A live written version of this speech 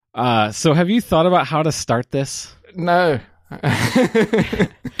So have you thought about how to start this? No.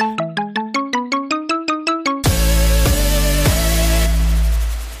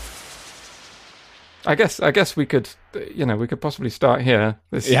 I guess we could, we could possibly start here.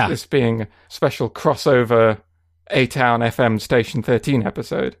 This being a special crossover A-Town FM Station 13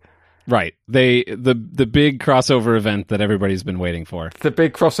 episode. Right. The big crossover event that everybody's been waiting for. The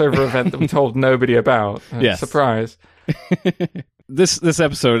big crossover event that we told nobody about. Yes. Surprise. This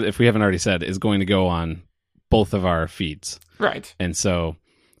episode, if we haven't already said, is going to go on both of our feeds. Right. And so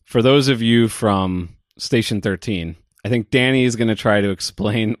for those of you from Station 13, I think Danny is going to try to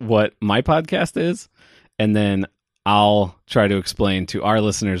explain what my podcast is, and then I'll try to explain to our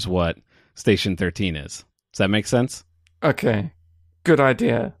listeners what Station 13 is. Does that make sense? Okay. Good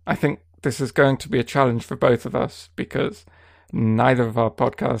idea. I think this is going to be a challenge for both of us because neither of our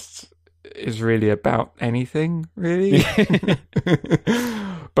podcasts is really about anything, really.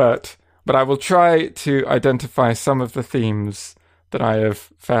 But I will try to identify some of the themes that I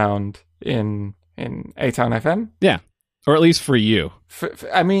have found in A-Town FM. Yeah. Or at least for you.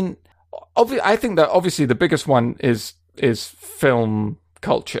 I mean, I think that obviously the biggest one is film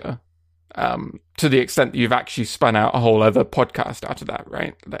culture. To the extent that you've actually spun out a whole other podcast out of that,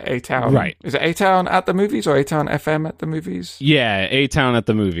 right? The A-Town. Right. Is it A-Town at the movies or A-Town FM at the movies? Yeah, A-Town at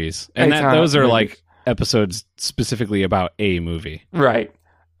the movies. And those are like episodes specifically about a movie. Right.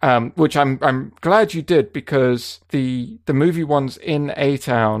 Which I'm glad you did, because the movie ones in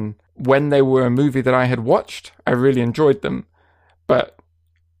A-Town, when they were a movie that I had watched, I really enjoyed them. But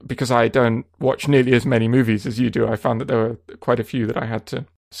because I don't watch nearly as many movies as you do, I found that there were quite a few that I had to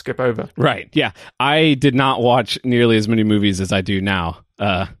skip over. Right. Yeah. I did not watch nearly as many movies as I do now.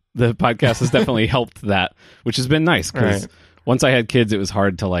 The podcast has definitely helped that, which has been nice because once I had kids, it was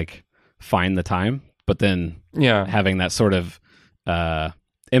hard to find the time. But then having that sort of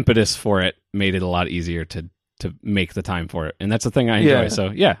impetus for it made it a lot easier to make the time for it. And that's the thing I enjoy.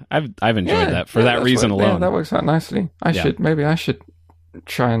 So I've enjoyed that for that reason alone. Yeah, that works out nicely. Maybe I should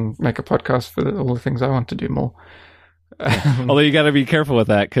try and make a podcast for all the things I want to do more. Although you got to be careful with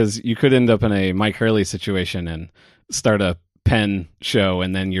that, because you could end up in a Mike Hurley situation and start a pen show,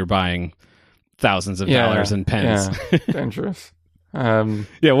 and then you're buying thousands of dollars in pens. Yeah, dangerous. What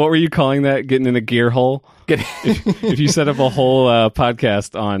were you calling that? Getting in a gear hole? If you set up a whole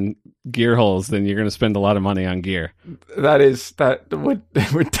podcast on gear holes, then you're going to spend a lot of money on gear. That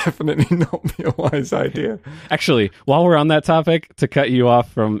would definitely not be a wise idea. Actually, while we're on that topic, to cut you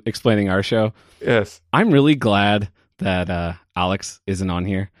off from explaining our show, yes, I'm really glad that Alex isn't on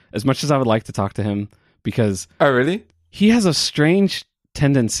here, as much as I would like to talk to him, because really? He has a strange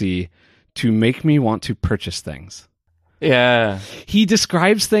tendency to make me want to purchase things. Yeah. He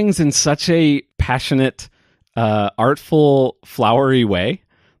describes things in such a passionate, artful, flowery way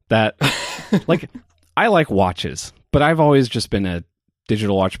that, I like watches, but I've always just been a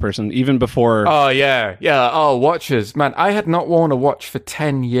digital watch person, even before. Oh, yeah. Yeah. Oh, watches. Man, I had not worn a watch for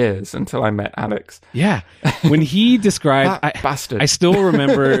 10 years until I met Alex. Yeah. When he described. Bastard. I still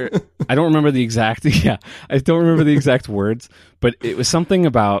remember. I don't remember the exact. Yeah. I don't remember the exact words, but it was something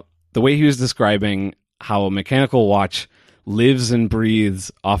about the way he was describing how a mechanical watch lives and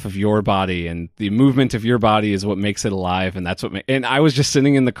breathes off of your body, and the movement of your body is what makes it alive, and that's what and I was just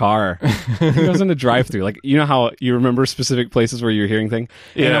sitting in the car. I think I was in a drive-thru, you know how you remember specific places where you're hearing things,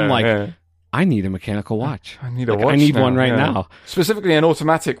 and I'm like, I need a mechanical watch. I need a watch. I need one right now. Specifically an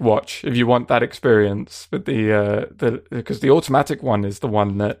automatic watch, if you want that experience. But because the automatic one is the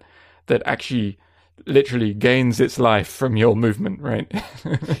one that actually literally gains its life from your movement, right?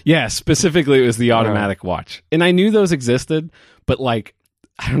 Yeah, specifically it was the automatic watch. And I knew those existed, but I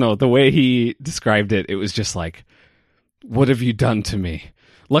don't know, the way he described it, it was just what have you done to me?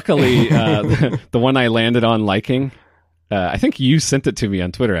 Luckily, the one I landed on liking, I think you sent it to me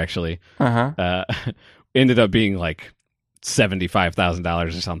on Twitter, actually, ended up being $75,000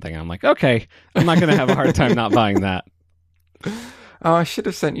 or something. I'm like, okay, I'm not going to have a hard time not buying that. Oh, I should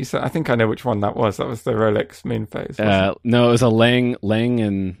have sent you some. I think I know which one that was. That was the Rolex Moonphase. No, it was a Lang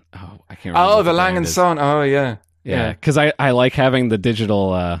and I can't remember. Oh, the Lang & Son. Oh, yeah. Yeah, because I like having the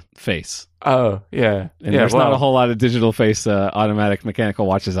digital face. Oh, yeah. And there's not a whole lot of digital face automatic mechanical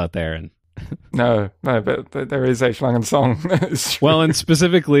watches out there. And No, but there is H. Lang & Son. Well, and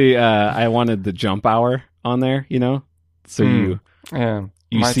specifically, I wanted the jump hour on there, So you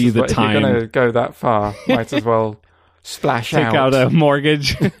see the time. If you're going to go that far, might as well splash out. Take out a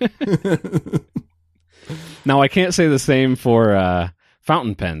mortgage. Now, I can't say the same for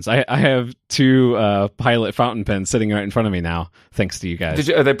fountain pens. I have two Pilot fountain pens sitting right in front of me now, thanks to you guys.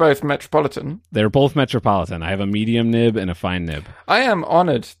 Are they both Metropolitan? They're both Metropolitan. I have a medium nib and a fine nib. I am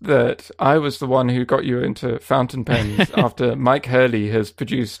honored that I was the one who got you into fountain pens after Mike Hurley has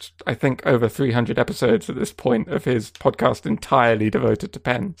produced, I think, over 300 episodes at this point of his podcast entirely devoted to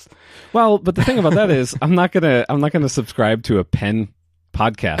pens. Well, but the thing about that is I'm not gonna subscribe to a pen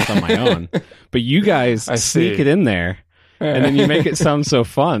podcast on my own. But you guys sneak it in there. And then you make it sound so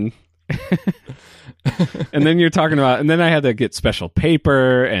fun. And then you're talking about, and then I had to get special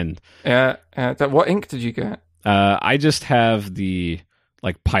paper and what ink did you get? I just have the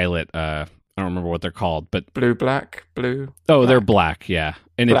like Pilot. I don't remember what they're called, but blue. They're black, yeah.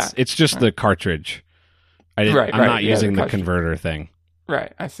 And it's just the cartridge. I'm not using the converter thing.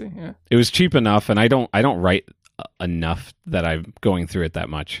 Right, I see. Yeah, it was cheap enough, and I don't write enough that I'm going through it that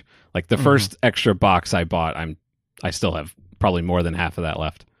much. Like the first extra box I bought, I still have probably more than half of that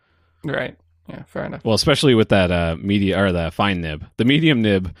left. Right. Yeah, fair enough. Well, especially with that the fine nib. The medium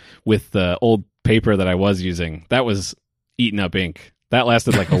nib with the old paper that I was using, that was eating up ink. That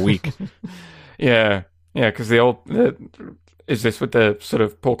lasted like a week. Yeah, because is this with the sort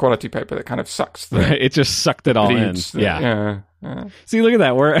of poor quality paper that kind of sucks the... It just sucked it all in. Yeah. See, look at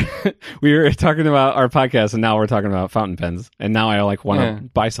that. We were talking about our podcast, and now we're talking about fountain pens. And now I want to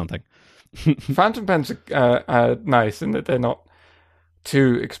buy something. Fountain pens are nice in that they're not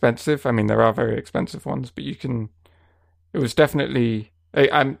too expensive. I mean, there are very expensive ones, but it was definitely...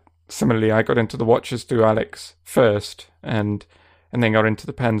 Similarly, I got into the watches through Alex first, and then got into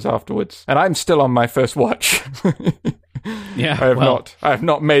the pens afterwards. And I'm still on my first watch. Yeah, I have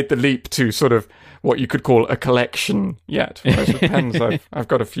not made the leap to sort of what you could call a collection yet. Whereas with pens, I've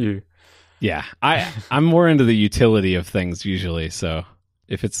got a few. Yeah, I'm more into the utility of things usually, so...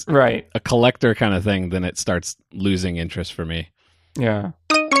 If it's a collector kind of thing, then it starts losing interest for me. Yeah.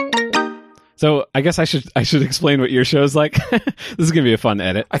 So I guess I should explain what your show's like. This is going to be a fun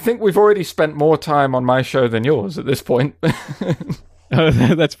edit. I think we've already spent more time on my show than yours at this point. Oh,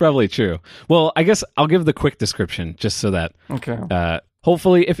 that's probably true. Well, I guess I'll give the quick description just so that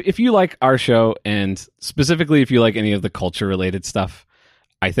hopefully if you like our show, and specifically if you like any of the culture related stuff,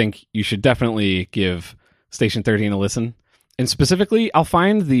 I think you should definitely give Station 13 a listen. And specifically, I'll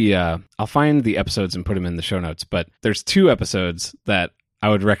find the episodes and put them in the show notes. But there's two episodes that I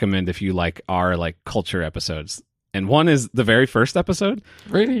would recommend if you like our culture episodes. And one is the very first episode.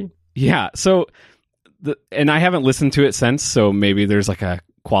 Really? Yeah. So, and I haven't listened to it since, so maybe there's a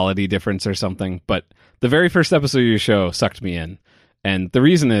quality difference or something. But the very first episode of your show sucked me in, and the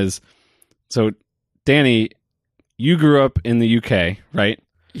reason is, so Danny, you grew up in the UK, right?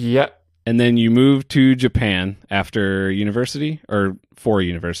 Yep. And then you moved to Japan after university or for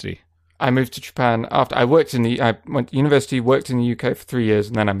university? I moved to Japan after I went to university, worked in the UK for 3 years,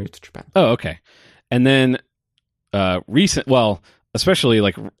 and then I moved to Japan. Oh, okay. And then especially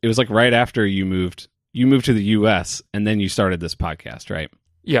it was right after you moved to the US, and then you started this podcast, right?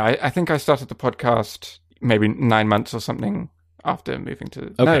 Yeah, I think I started the podcast maybe 9 months or something after moving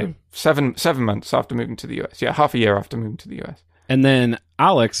to... Okay. No, 7 months after moving to the US. Yeah, half a year after moving to the US. And then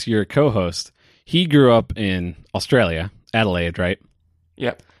Alex, your co-host, he grew up in Australia, Adelaide, right?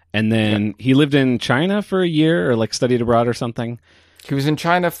 Yep. And then he lived in China for a year or studied abroad or something. He was in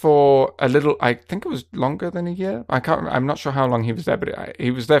China for a little, I think it was longer than a year. I'm not sure how long he was there, but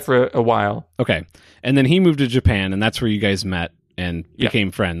he was there for a while. Okay. And then he moved to Japan, and that's where you guys met and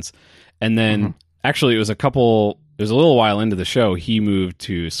became friends. And then actually it was a little while into the show, he moved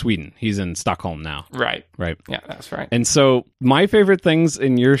to Sweden. He's in Stockholm now. Right. Right. Yeah, that's right. And so my favorite things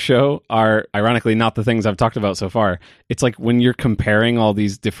in your show are, ironically, not the things I've talked about so far. It's when you're comparing all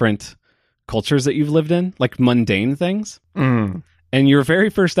these different cultures that you've lived in, mundane things. Mm. And your very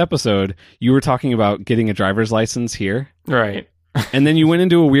first episode, you were talking about getting a driver's license here. Right. And then you went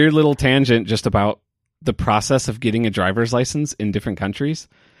into a weird little tangent just about the process of getting a driver's license in different countries.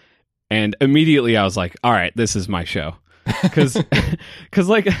 And immediately I was like, all right, this is my show. Because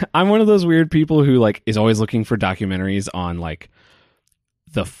I'm one of those weird people who is always looking for documentaries on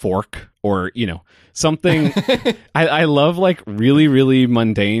the fork or, something. I love really, really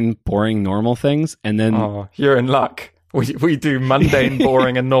mundane, boring, normal things. And then... Oh, you're in luck. We do mundane,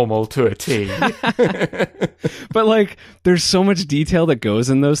 boring, and normal to a T. But there's so much detail that goes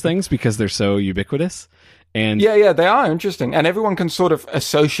in those things because they're so ubiquitous. And yeah, they are interesting, and everyone can sort of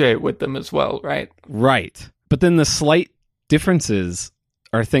associate with them as well, right? Right. But then the slight differences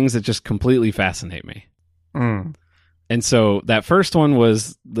are things that just completely fascinate me. Mm. And so that first one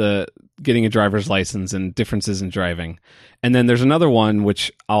was the getting a driver's license and differences in driving. And then there's another one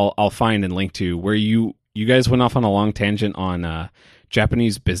which I'll find and link to where you guys went off on a long tangent on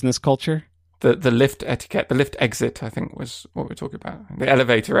Japanese business culture. The lift etiquette, the lift exit, I think was what we're talking about. The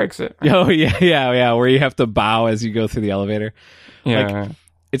elevator exit. Right? Oh yeah, where you have to bow as you go through the elevator. Yeah. Like,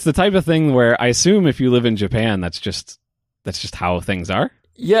 it's the type of thing where I assume if you live in Japan, that's just how things are.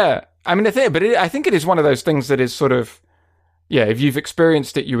 Yeah. I mean, I think it is one of those things that is sort of, yeah, if you've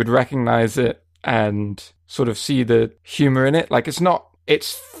experienced it, you would recognize it and sort of see the humor in it. Like,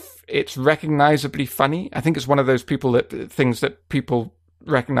 it's recognizably funny. I think it's one of those things that people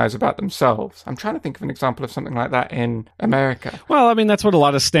recognize about themselves. I'm trying to think of an example of something like that in America. Well, I mean, that's what a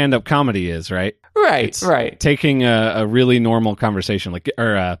lot of stand-up comedy is, right? Right. Taking a really normal conversation,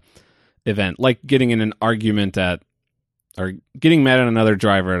 or event, like getting in an argument or getting mad at another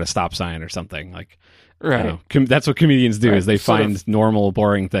driver at a stop sign or something. Like, right. That's what comedians do, is they find normal,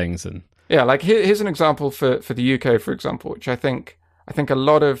 boring things. And yeah, like here's an example for the UK, for example, which I think a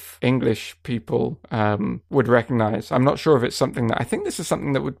lot of English people would recognize. I'm not sure if it's something that... I think this is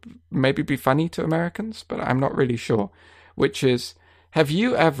something that would maybe be funny to Americans, but I'm not really sure. Which is, have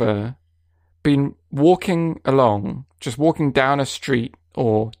you ever been walking along, just walking down a street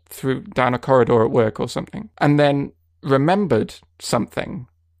or down a corridor at work or something, and then remembered something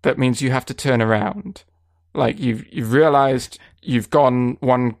that means you have to turn around? Like you've realized you've gone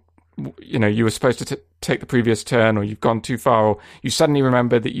one... you were supposed to take the previous turn, or you've gone too far, or you suddenly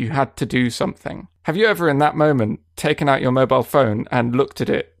remember that you had to do something. Have you ever in that moment taken out your mobile phone and looked at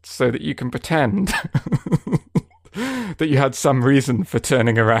it so that you can pretend that you had some reason for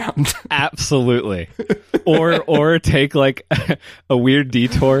turning around? Absolutely. Or take like a weird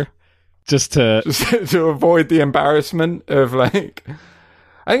detour just to avoid the embarrassment of like...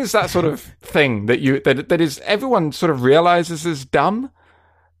 I think it's that sort of thing that is everyone sort of realizes is dumb,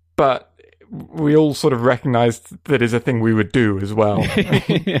 but we all sort of recognize that is a thing we would do as well.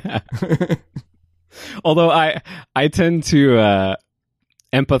 Yeah. Although I tend to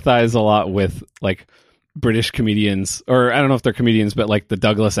empathize a lot with like British comedians, or I don't know if they're comedians, but like the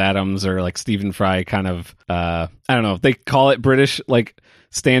Douglas Adams or like Stephen Fry kind of, I don't know if they call it British, like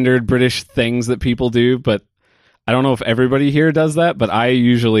standard British things that people do, but I don't know if everybody here does that, but I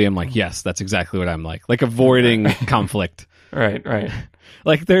usually am like, yes, that's exactly what I'm like avoiding conflict. Right.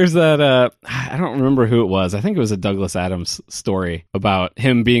 Like there's that, I don't remember who it was. I think it was a Douglas Adams story about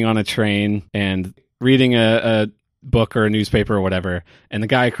him being on a train and reading a book or a newspaper or whatever, and the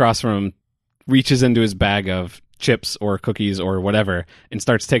guy across from him reaches into his bag of chips or cookies or whatever and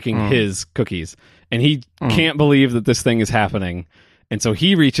starts taking his cookies. And he can't believe that this thing is happening. And so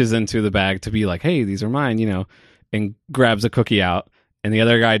he reaches into the bag to be like, hey, these are mine, and grabs a cookie out. And the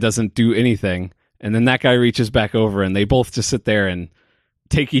other guy doesn't do anything. And then that guy reaches back over and they both just sit there and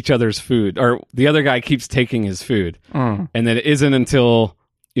take each other's food, or the other guy keeps taking his food. And then it isn't until,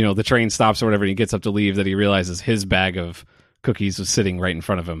 the train stops or whatever, and he gets up to leave, that he realizes his bag of cookies was sitting right in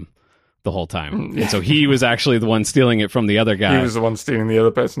front of him the whole time. And so he was actually the one stealing it from the other guy. He was the one stealing the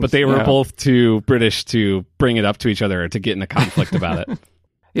other person. But they were both too British to bring it up to each other or to get in a conflict about it.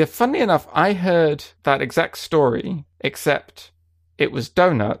 Yeah, funny enough, I heard that exact story, except it was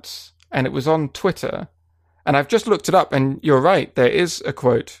donuts, and it was on Twitter. And I've just looked it up, and you're right, there is a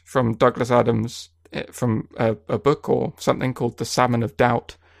quote from Douglas Adams from a book or something called The Salmon of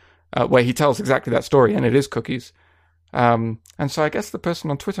Doubt, where he tells exactly that story, and it is cookies. And so I guess the person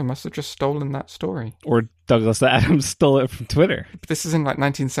on Twitter must have just stolen that story. Or Douglas Adams stole it from Twitter. But this is in like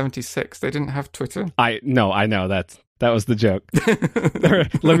 1976. They didn't have Twitter. I know that was the joke. Or,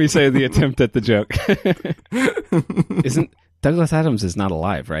 let me say the attempt at the joke. Isn't Douglas Adams is not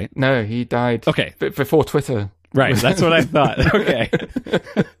alive, right? No, he died. Okay, before Twitter. Right, that's what I thought. Okay.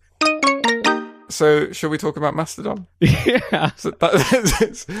 So, shall we talk about Mastodon? Yeah. So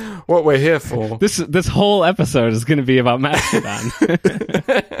that's what we're here for. This whole episode is going to be about Mastodon.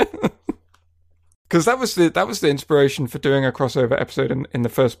 Because that was the inspiration for doing a crossover episode in the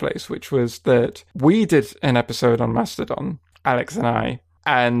first place, which was that we did an episode on Mastodon, Alex and I,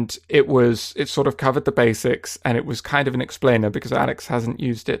 and it sort of covered the basics, and it was kind of an explainer because Alex hasn't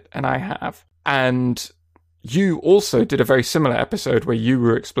used it and I have. And you also did a very similar episode where you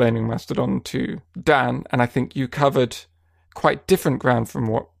were explaining Mastodon to Dan, and I think you covered quite different ground from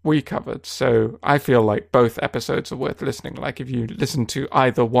what we covered. So I feel like both episodes are worth listening. Like if you listen to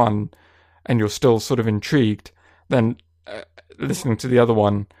either one and you're still sort of intrigued, then listening to the other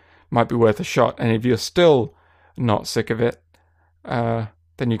one might be worth a shot. And if you're still not sick of it,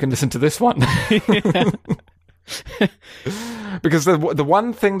 then you can listen to this one. Because the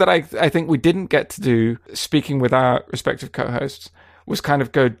one thing that I think we didn't get to do, speaking with our respective co-hosts, was kind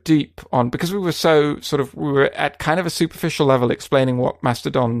of go deep on, because we were at kind of a superficial level explaining what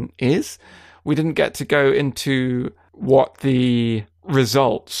Mastodon is. We didn't get to go into what the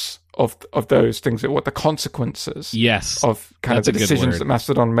results of those things, what the consequences Yes. of kind of That's the a good decisions word. that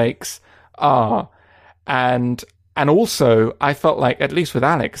Mastodon makes are. And also, I felt like, at least with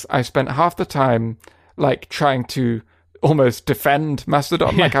Alex, I spent half the time like trying to almost defend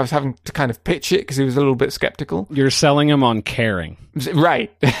Mastodon. Yeah. Like I was having to kind of pitch it because he was a little bit skeptical. You're selling him on caring.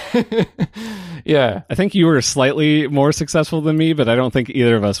 Right. Yeah. I think you were slightly more successful than me, but I don't think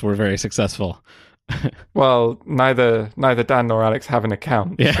either of us were very successful. Well, neither Dan nor Alex have an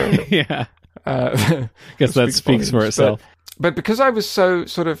account. Yeah. So, Yeah. uh, Guess that speaks for volumes. itself. But because I was so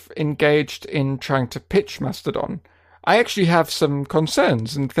sort of engaged in trying to pitch Mastodon, I actually have some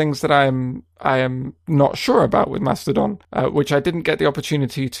concerns and things that I am not sure about with Mastodon, which I didn't get the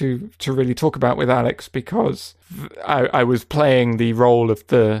opportunity to really talk about with Alex because I was playing the role of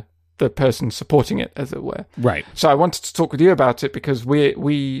the person supporting it, as it were. Right. So I wanted to talk with you about it because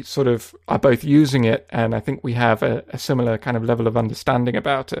we sort of are both using it, and I think we have a similar kind of level of understanding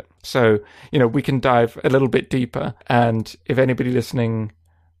about it. So, we can dive a little bit deeper. And if anybody listening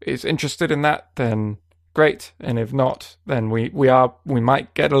is interested in that, then great. And if not, then we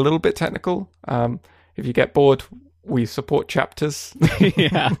might get a little bit technical. If you get bored, we support chapters.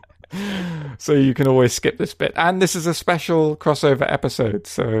 Yeah. So you can always skip this bit. And this is a special crossover episode,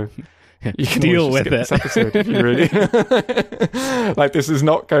 so you can Deal always with skip this episode if you really like. This is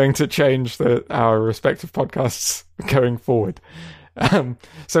not going to change our respective podcasts going forward.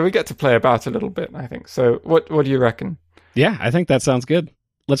 So we get to play about a little bit, I think. So what do you reckon? Yeah, I think that sounds good.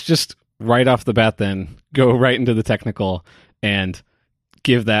 Let's just right off the bat then go right into the technical and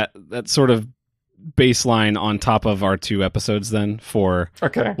give that sort of baseline on top of our 2 episodes then for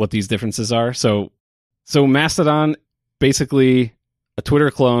what these differences are. So Mastodon, basically a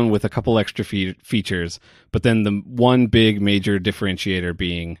Twitter clone with a couple extra features, but then the one big major differentiator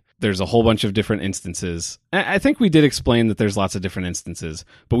being there's a whole bunch of different instances. I think we did explain that there's lots of different instances,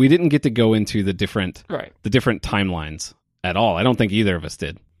 but we didn't get to go into the different timelines at all. I don't think either of us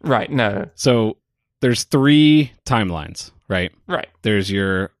did. Right, no. So there's 3 timelines, right? Right. There's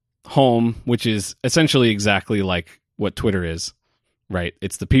your home, which is essentially exactly like what Twitter is, right?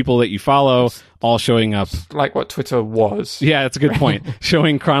 It's the people that you follow all showing up. Like what Twitter was. Yeah, that's a good point.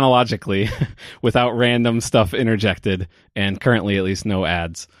 Showing chronologically without random stuff interjected, and currently at least no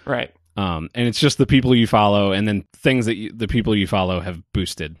ads. Right. And it's just the people you follow and then things that the people you follow have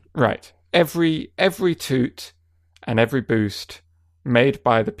boosted. Right. Every toot and every boost made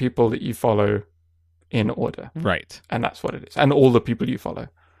by the people that you follow in order. Right. And that's what it is. And all the people you follow.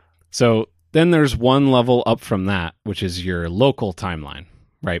 So then there's one level up from that, which is your local timeline,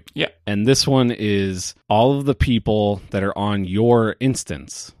 right? Yeah. And this one is all of the people that are on your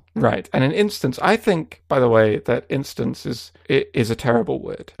instance. Right. And an instance, I think, by the way, that instance is a terrible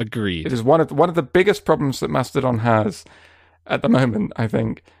word. Agreed. It is one of the biggest problems that Mastodon has at the moment, I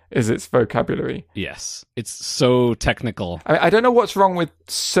think, is its vocabulary. Yes. It's so technical. I don't know what's wrong with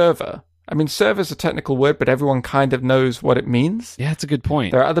server. I mean, server is a technical word, but everyone kind of knows what it means. Yeah, that's a good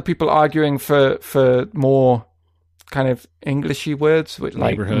point. There are other people arguing for more kind of Englishy words, with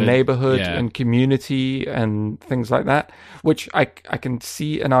like neighborhood and community and things like that, which I can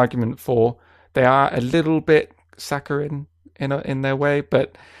see an argument for. They are a little bit saccharine in their way,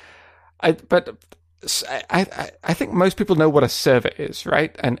 but I think most people know what a server is,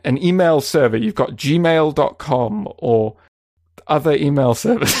 right? And an email server, you've got gmail.com or other email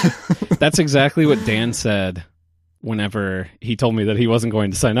servers. That's exactly what Dan said whenever he told me that he wasn't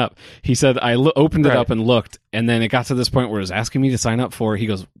going to sign up. He said, I opened it up and looked, and then it got to this point where it was asking me to sign up for, he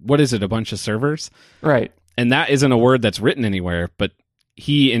goes, what is it, a bunch of servers? Right. And that isn't a word that's written anywhere, but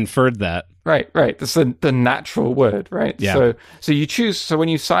he inferred that. Right. That's the natural word, right? Yeah. So you choose, so when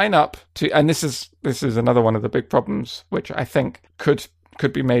you sign up to, and this is another one of the big problems, which I think could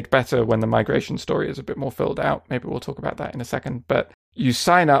be made better when the migration story is a bit more filled out. Maybe we'll talk about that in a second. But you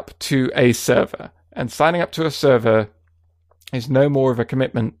sign up to a server, and signing up to a server is no more of a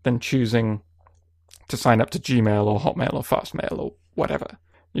commitment than choosing to sign up to Gmail or Hotmail or Fastmail or whatever.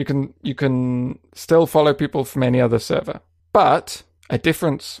 You can still follow people from any other server. But a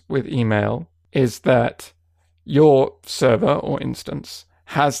difference with email is that your server or instance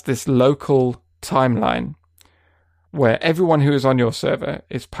has this local timeline where everyone who is on your server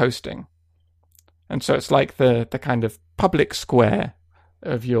is posting. And so it's like the kind of public square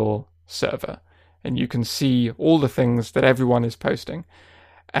of your server. And you can see all the things that everyone is posting.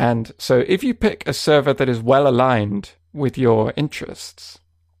 And so if you pick a server that is well aligned with your interests,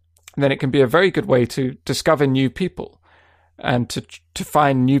 then it can be a very good way to discover new people and to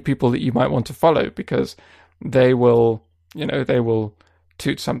find new people that you might want to follow, because they will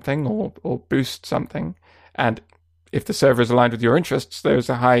toot something or boost something. And if the server is aligned with your interests, there's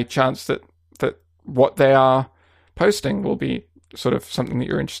a high chance that what they are posting will be sort of something that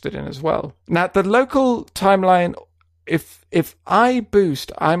you're interested in as well. Now, the local timeline, if I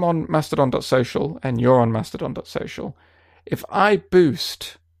boost, I'm on mastodon.social and you're on mastodon.social. If I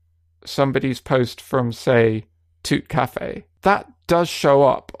boost somebody's post from, say, Toot Cafe, that does show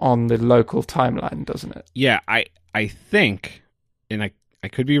up on the local timeline, doesn't it? Yeah, I think, and I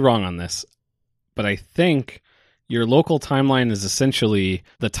could be wrong on this, but I think your local timeline is essentially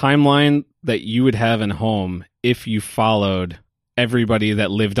the timeline that you would have in home if you followed everybody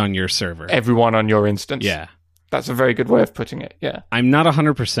that lived on your server. Everyone on your instance. Yeah. That's a very good way of putting it, yeah. I'm not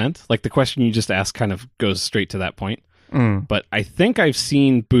 100%. Like, the question you just asked kind of goes straight to that point. But I think I've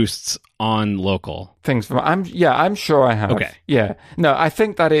seen boosts on local. Things from I'm sure I have. Okay. Yeah. No, I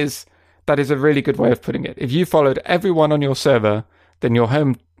think that is a really good way of putting it. If you followed everyone on your server, then your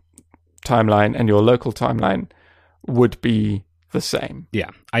home timeline and your local timeline would be the same.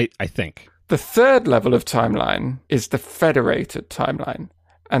 Yeah, I think. The third level of timeline is the federated timeline.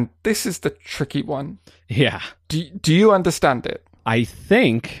 And this is the tricky one. Yeah. Do you understand it? I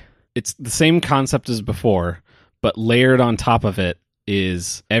think it's the same concept as before, but layered on top of it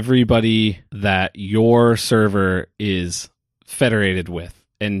is everybody that your server is federated with.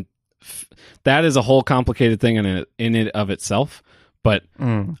 And that is a whole complicated thing in it of itself. But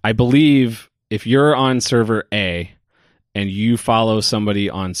I believe if you're on server A and you follow somebody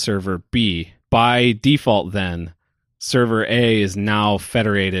on server B, by default then, server A is now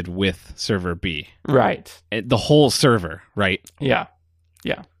federated with server B. Right. The whole server, right? Yeah.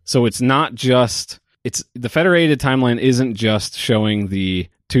 Yeah. So it's not just... the federated timeline isn't just showing the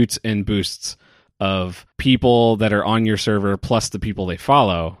toots and boosts of people that are on your server plus the people they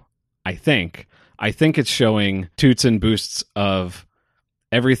follow, I think. I think it's showing toots and boosts of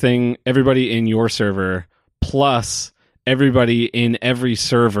everybody in your server plus everybody in every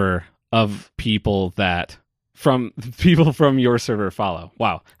server of people from your server follow.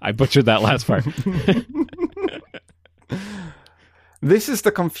 Wow, I butchered that last part. This is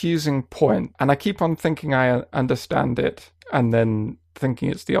the confusing point, and I keep on thinking I understand it, and then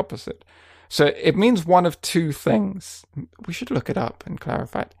thinking it's the opposite. So it means one of two things. We should look it up and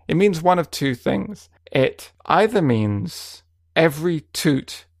clarify it. It means one of two things. It either means every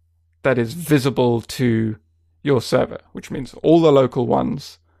toot that is visible to your server, which means all the local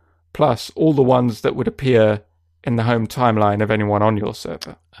ones, plus all the ones that would appear in the home timeline of anyone on your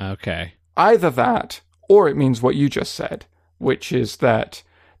server. Okay. Either that, or it means what you just said, which is that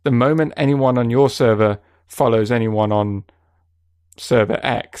the moment anyone on your server follows anyone on server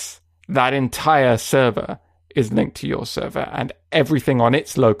X, that entire server is linked to your server, and everything on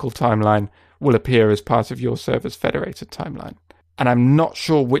its local timeline will appear as part of your server's federated timeline. And I'm not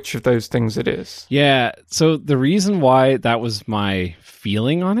sure which of those things it is. Yeah, so the reason why that was my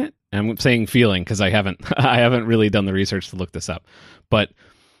feeling on it, and I'm saying feeling because I haven't really done the research to look this up, but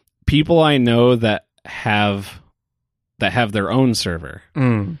people I know that have their own server,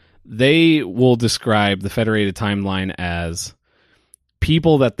 they will describe the federated timeline as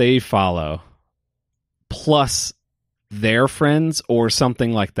people that they follow plus their friends or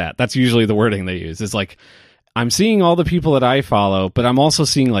something like that. That's usually the wording they use. It's like, I'm seeing all the people that I follow, but I'm also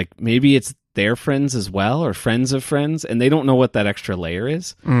seeing like maybe it's their friends as well or friends of friends, and they don't know what that extra layer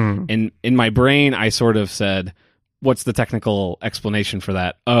is. And in my brain, I sort of said, what's the technical explanation for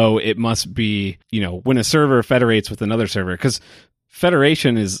that? Oh, it must be, when a server federates with another server, because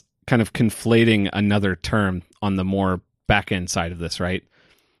federation is kind of conflating another term on the more back-end side of this, right?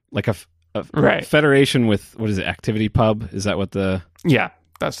 Like a right. federation with, what is it, ActivityPub? Is that what the... Yeah,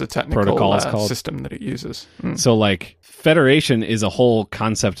 that's the technical protocol is called? System that it uses. So, like, federation is a whole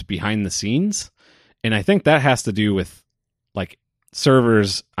concept behind the scenes, and I think that has to do with, like,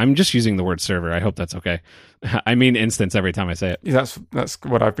 servers. I'm just using the word server. I hope that's okay. I mean instance every time I say it. That's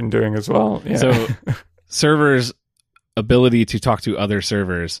what I've been doing as well. Yeah. So servers' ability to talk to other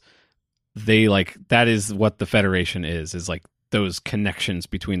servers, that is what the federation is like those connections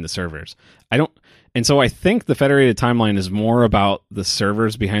between the servers. And so I think the federated timeline is more about the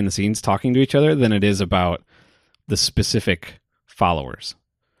servers behind the scenes talking to each other than it is about the specific followers.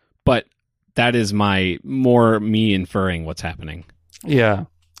 But that is me inferring what's happening. Yeah.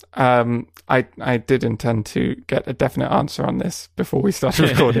 I did intend to get a definite answer on this before we started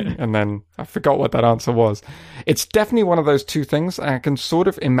recording, and then I forgot what that answer was. It's definitely one of those two things, and I can sort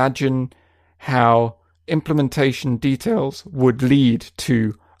of imagine how implementation details would lead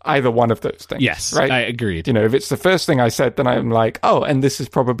to either one of those things. Yes, right? I agreed. If it's the first thing I said, then I'm like, oh, and this is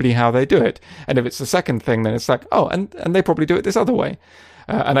probably how they do it. And if it's the second thing, then it's like, oh, and they probably do it this other way.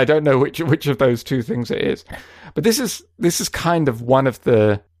 And I don't know which of those two things it is. But this is kind of one of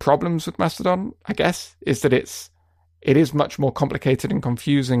the problems with Mastodon, I guess, is that it is much more complicated and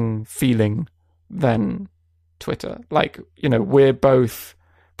confusing feeling than Twitter. Like, we're both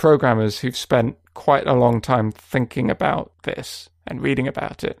programmers who've spent quite a long time thinking about this and reading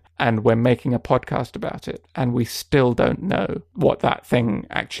about it, and we're making a podcast about it, and we still don't know what that thing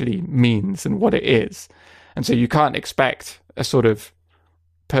actually means and what it is. And so you can't expect a sort of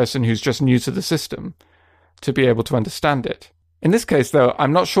person who's just new to the system to be able to understand it. In this case, though,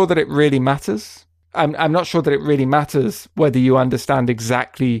 I'm not sure that it really matters. I'm not sure that it really matters whether you understand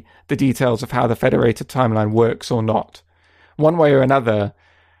exactly the details of how the federated timeline works or not. One way or another,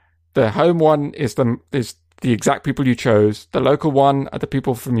 the home one is the exact people you chose, the local one are the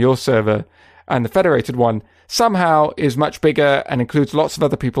people from your server, and the federated one somehow is much bigger and includes lots of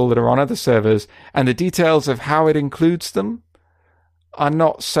other people that are on other servers, and the details of how it includes them are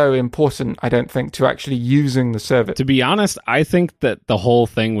not so important, I don't think, to actually using the service. To be honest, I think that the whole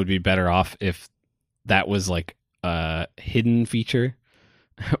thing would be better off if that was like a hidden feature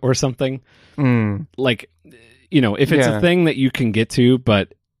or something. Like, if it's a thing that you can get to,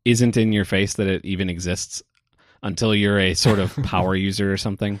 but isn't in your face that it even exists until you're a sort of power user or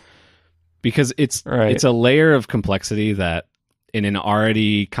something. Because it's a layer of complexity that in an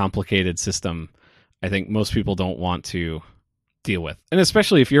already complicated system, I think most people don't want to deal with. And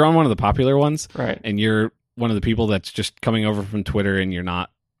especially if you're on one of the popular ones, and you're one of the people that's just coming over from Twitter and you're not,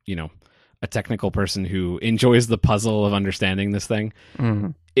 a technical person who enjoys the puzzle of understanding this thing.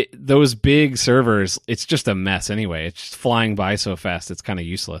 Those big servers, it's just a mess anyway. It's just flying by so fast, it's kind of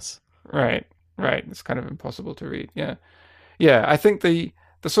useless. Right. It's kind of impossible to read. Yeah. I think the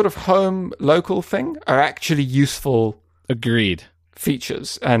sort of home local thing are actually useful. Agreed.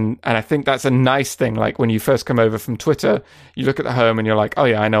 Features, and I think that's a nice thing. Like when you first come over from Twitter, you look at the home and you're like, oh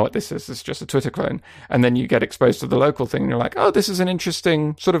yeah, I know what this is. It's just a Twitter clone. And then you get exposed to the local thing and you're like, oh, this is an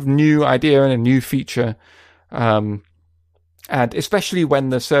interesting sort of new idea and a new feature. And especially when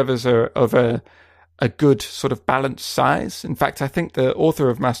the servers are of a good sort of balanced size. In fact, I think the author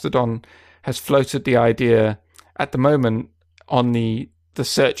of Mastodon has floated the idea at the moment on the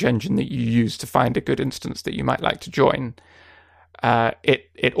search engine that you use to find a good instance that you might like to join.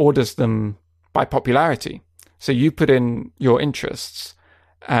 It orders them by popularity. So you put in your interests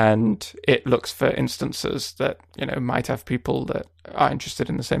and it looks for instances that, might have people that are interested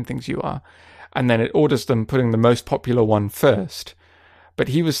in the same things you are. And then it orders them putting the most popular one first. But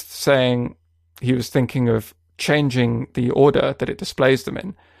he was saying he was thinking of changing the order that it displays them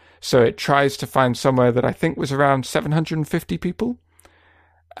in. So it tries to find somewhere that I think was around 750 people.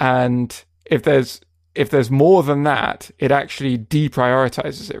 And if there's more than that, it actually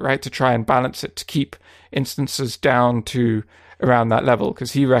deprioritizes it, right? To try and balance it, to keep instances down to around that level.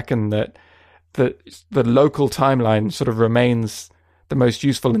 Because he reckoned that the local timeline sort of remains the most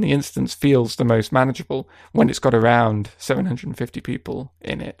useful and the instance feels the most manageable when it's got around 750 people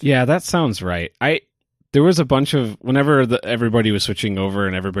in it. Yeah, that sounds right. There was a bunch of, whenever everybody was switching over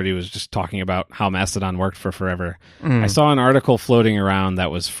and everybody was just talking about how Mastodon worked for forever, I saw an article floating around that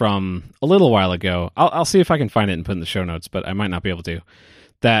was from a little while ago. I'll see if I can find it and put in the show notes, but I might not be able to.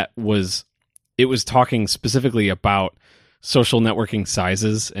 It was talking specifically about social networking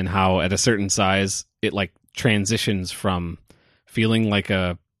sizes and how at a certain size, it like transitions from feeling like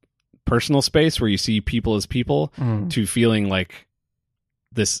a personal space where you see people as people to feeling like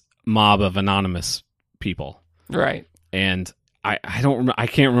this mob of anonymous people, right? And I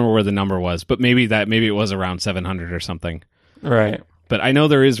can't remember where the number was, but maybe it was around 700 or something, right? But I know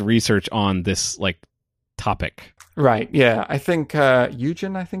there is research on this like topic, right? Yeah, I think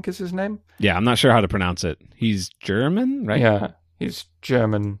Eugen, I think is his name. Yeah, I'm not sure how to pronounce it. He's German, right? Yeah, he's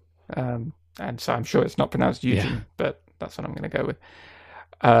German, and so I'm sure it's not pronounced Eugen, but that's what I'm going to go with.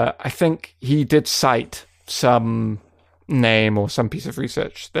 I think he did cite some name or some piece of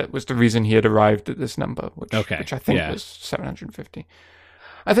research that was the reason he had arrived at this number, which I think was 750.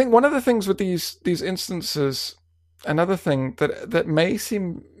 I think one of the things with these instances, another thing that may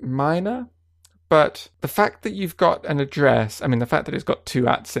seem minor, but the fact that you've got an address, I mean, the fact that it's got 2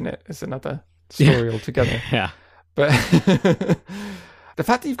 ats in it is another story altogether. Yeah. But the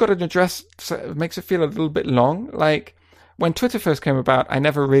fact that you've got an address makes it feel a little bit long. Like, when Twitter first came about, I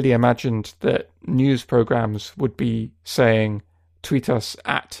never really imagined that news programs would be saying, tweet us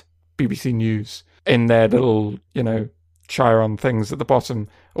at BBC News in their little, Chiron things at the bottom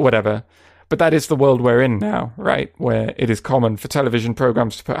or whatever. But that is the world we're in now, right? Where it is common for television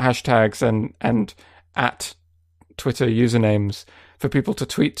programs to put hashtags and at Twitter usernames for people to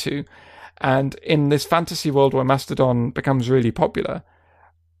tweet to. And in this fantasy world where Mastodon becomes really popular,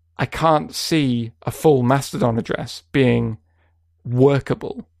 I can't see a full Mastodon address being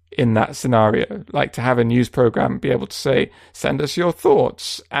workable in that scenario. Like to have a news program be able to say, send us your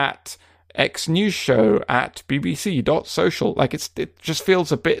thoughts at X News Show at bbc.social. Like it just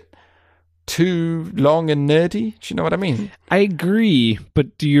feels a bit too long and nerdy. Do you know what I mean? I agree,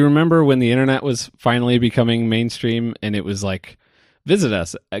 but do you remember when the internet was finally becoming mainstream and it was like, visit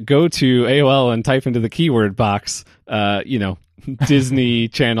us, go to AOL and type into the keyword box, Disney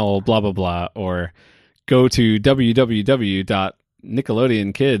Channel, blah, blah, blah, or go to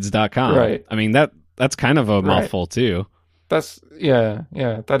www.nickelodeonkids.com. Right. I mean, that's kind of a mouthful too. That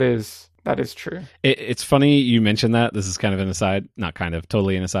is true. It's funny you mentioned that. This is kind of an aside, not kind of,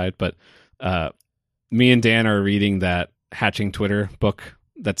 totally an aside, but me and Dan are reading that Hatching Twitter book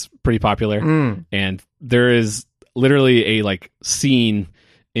that's pretty popular. And there is literally a like scene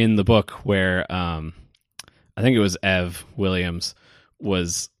in the book where I think it was Ev Williams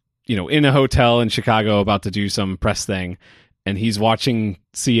was, in a hotel in Chicago about to do some press thing, and he's watching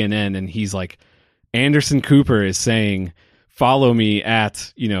CNN and he's like, Anderson Cooper is saying, follow me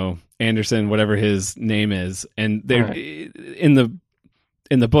at, Anderson, whatever his name is. And they're in the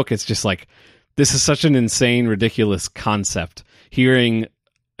book, it's just like, this is such an insane, ridiculous concept. Hearing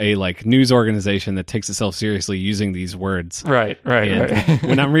a like news organization that takes itself seriously using these words. Right.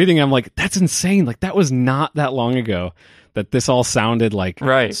 When I'm reading, I'm like, that's insane. Like that was not that long ago that this all sounded like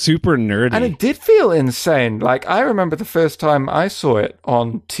super nerdy. And it did feel insane. Like I remember the first time I saw it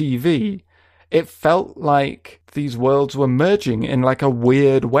on TV, it felt like these worlds were merging in like a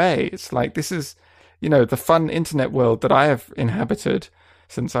weird way. It's like, this is, the fun internet world that I have inhabited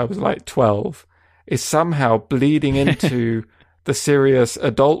since I was like 12 is somehow bleeding into the serious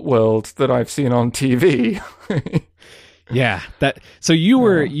adult world that I've seen on TV. Yeah, so you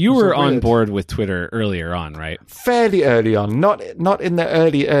were on board with Twitter earlier on, right? Fairly early on, not in the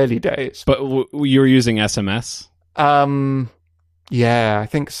early days. But you were using SMS? Yeah, I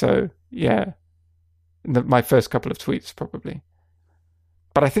think so. Yeah, my first couple of tweets probably.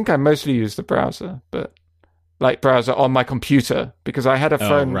 But I think I mostly used the browser, browser on my computer, because I had a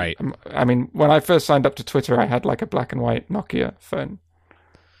phone. Oh, right. I mean, when I first signed up to Twitter, I had like a black and white Nokia phone.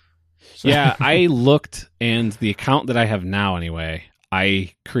 So. Yeah, I looked, and the account that I have now, anyway,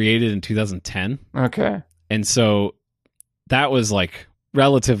 I created in 2010. Okay. And so that was like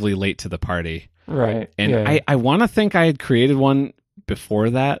relatively late to the party. Right. And yeah. I want to think I had created one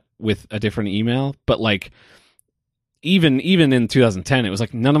before that with a different email, but like even in 2010, it was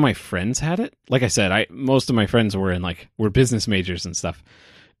like none of my friends had it. Like I said, most of my friends were were business majors and stuff.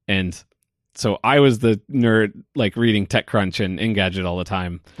 And so I was the nerd, like reading TechCrunch and Engadget all the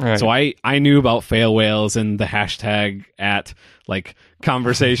time. Right. So I knew about fail whales and the hashtag at like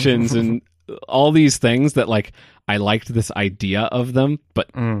conversations and all these things that like I liked this idea of them, but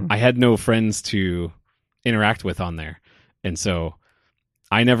I had no friends to interact with on there. And so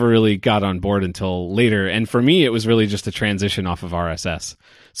I never really got on board until later. And for me, it was really just a transition off of RSS.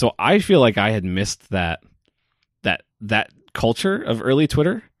 So I feel like I had missed that culture of early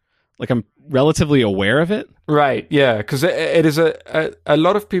Twitter. Like I'm relatively aware of it. Right, yeah, because it is a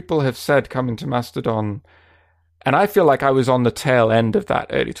lot of people have said coming to Mastodon, and I feel like I was on the tail end of that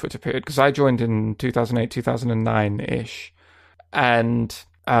early Twitter period, because I joined in 2008, 2009-ish, and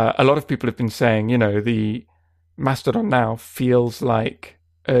a lot of people have been saying, the Mastodon now feels like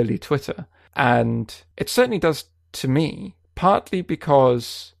early Twitter, and it certainly does to me, partly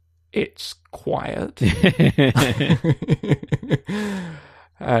because it's quiet.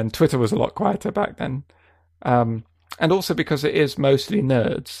 And Twitter was a lot quieter back then. And also because it is mostly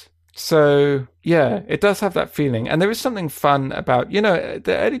nerds. So, yeah, it does have that feeling. And there is something fun about, the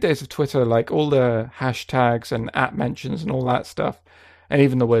early days of Twitter, like all the hashtags and at mentions and all that stuff, and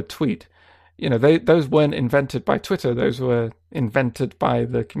even the word tweet, those weren't invented by Twitter. Those were invented by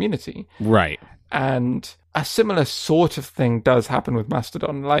the community. Right. And a similar sort of thing does happen with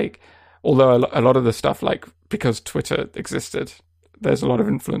Mastodon. Like, although a lot of the stuff, like, because Twitter existed, there's a lot of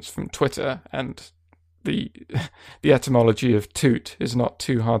influence from Twitter, and the etymology of toot is not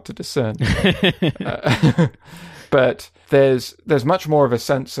too hard to discern. But there's much more of a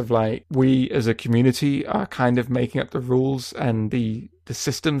sense of like we as a community are kind of making up the rules and the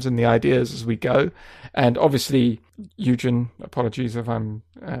systems and the ideas as we go. And obviously, Eugen, apologies if I'm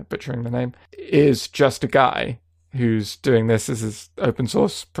butchering the name, is just a guy who's doing this as his open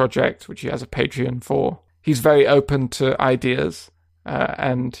source project, which he has a Patreon for. He's very open to ideas.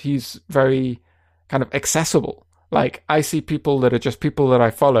 And he's very kind of accessible. Like, I see people that are just people that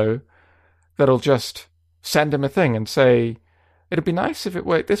I follow that'll just send him a thing and say, it'd be nice if it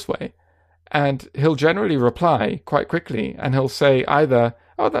worked this way. And he'll generally reply quite quickly, and he'll say either,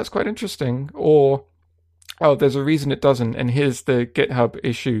 oh, that's quite interesting, or oh, there's a reason it doesn't, and here's the GitHub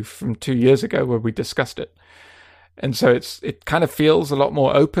issue from 2 years ago where we discussed it. And so it kind of feels a lot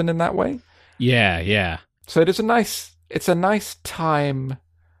more open in that way. Yeah. So it's a nice time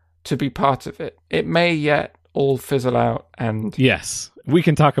to be part of it. It may yet all fizzle out, and yes, we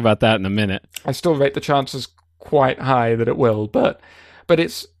can talk about that in a minute. I still rate the chances quite high that it will, but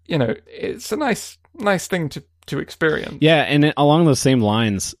it's, you know, it's a nice thing to experience. Yeah, and along those same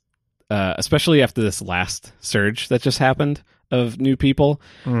lines, especially after this last surge that just happened of new people,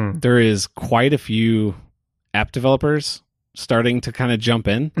 there is quite a few app developers starting to kind of jump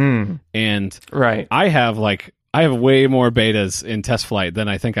in. And right. I have way more betas in test flight than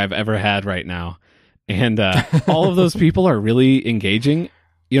I think I've ever had right now. And all of those people are really engaging.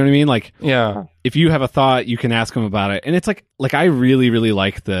 You know what I mean? Like, yeah. If you have a thought, you can ask them about it. And it's like I really, really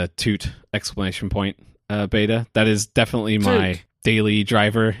like the Toot exclamation point beta. That is definitely my daily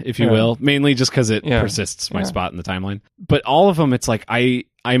driver, if you will, mainly just because it persists my spot in the timeline. But all of them, it's like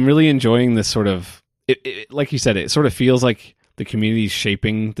I'm really enjoying this sort of, it, like you said, it sort of feels like the community is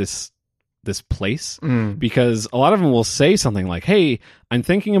shaping this place, because a lot of them will say something like, hey, I'm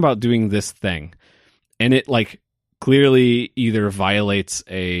thinking about doing this thing. And it like clearly either violates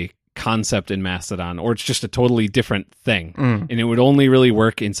a concept in Mastodon, or it's just a totally different thing. And it would only really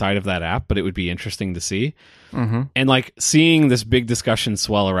work inside of that app, but it would be interesting to see. And like seeing this big discussion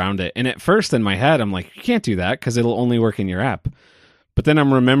swell around it. And at first in my head, I'm like, you can't do that because it'll only work in your app. But then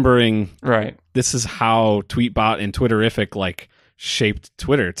I'm remembering, right, this is how Tweetbot and Twitterific like shaped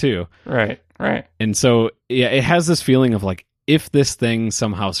Twitter too. Right. And so, yeah, it has this feeling of like, if this thing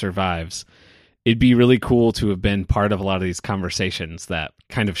somehow survives, it'd be really cool to have been part of a lot of these conversations that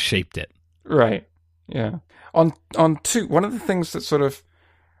kind of shaped it. Right. Yeah. On Toot, one of the things that's sort of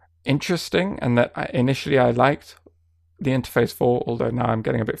interesting and that initially I liked the interface for, although now I'm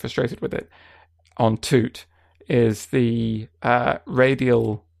getting a bit frustrated with it, on Toot, is the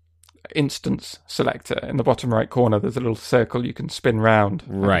radial instance selector. In the bottom right corner, there's a little circle you can spin round,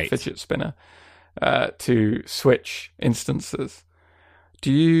 right, like a fidget spinner, to switch instances.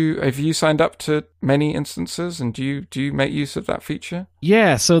 Have you signed up to many instances, and do you make use of that feature?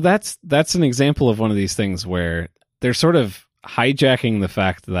 Yeah, so that's an example of one of these things where they're sort of hijacking the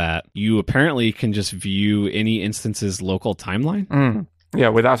fact that you apparently can just view any instance's local timeline. Yeah,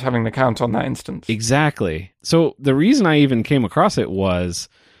 without having the count on that instance. Exactly. So the reason I even came across it was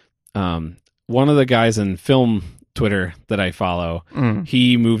one of the guys in film Twitter that I follow,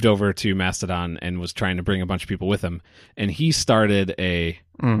 he moved over to Mastodon and was trying to bring a bunch of people with him. And he started a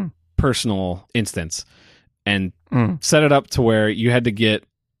personal instance and set it up to where you had to get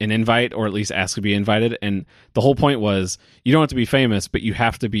an invite, or at least ask to be invited. And the whole point was, you don't have to be famous, but you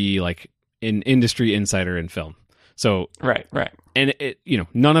have to be like an industry insider in film. So right. And it, you know,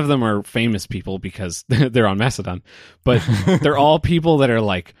 none of them are famous people because they're on Mastodon, but they're all people that are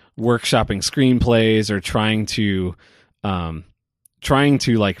like workshopping screenplays or trying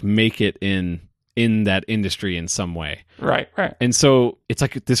to like make it in that industry in some way. Right. And so it's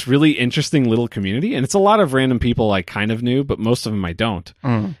like this really interesting little community, and it's a lot of random people I kind of knew, but most of them I don't.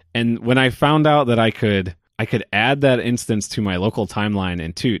 And when I found out that I could add that instance to my local timeline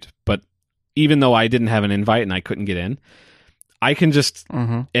in Toot, but even though I didn't have an invite and I couldn't get in, I can just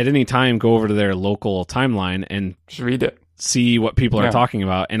at any time go over to their local timeline and just read it, see what people are talking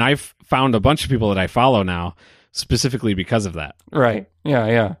about. And I've found a bunch of people that I follow now specifically because of that. Right.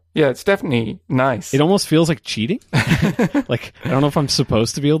 Yeah. It's definitely nice. It almost feels like cheating. Like, I don't know if I'm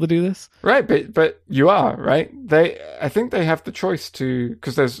supposed to be able to do this. Right. But you are, right? I think they have the choice to,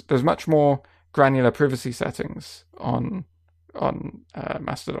 because there's much more granular privacy settings on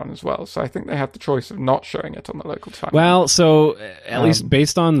Mastodon as well. So I think they have the choice of not showing it on the local timeline. Well, so at least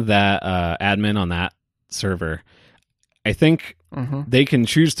based on that admin on that server, I think they can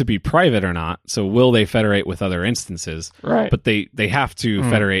choose to be private or not. So will they federate with other instances? Right. But they have to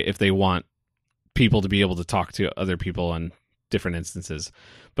federate if they want people to be able to talk to other people on different instances.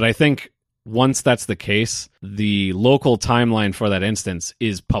 But I think once that's the case, the local timeline for that instance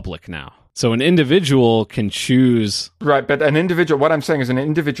is public now. So an individual can choose... Right, but an individual... What I'm saying is an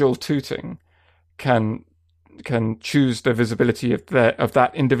individual tooting can choose the visibility of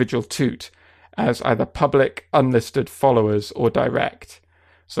that individual toot as either public, unlisted followers, or direct.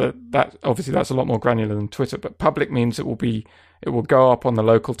 So that obviously that's a lot more granular than Twitter, but public means it will go up on the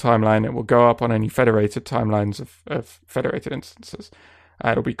local timeline, it will go up on any federated timelines of federated instances.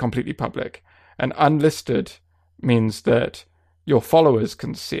 It'll be completely public. And unlisted means that your followers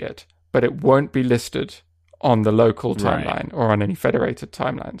can see it, but it won't be listed on the local timeline or on any federated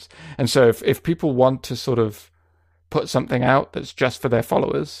timelines. And so if people want to sort of put something out that's just for their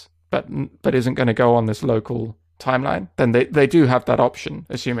followers, but isn't going to go on this local timeline, then they do have that option,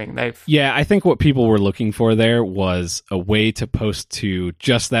 assuming they've... Yeah, I think what people were looking for there was a way to post to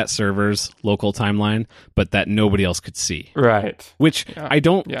just that server's local timeline, but that nobody else could see. Right. Which I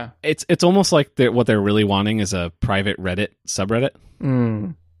don't... Yeah. It's almost like what they're really wanting is a private Reddit subreddit.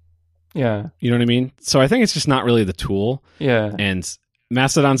 Yeah. You know what I mean? So I think it's just not really the tool. Yeah. And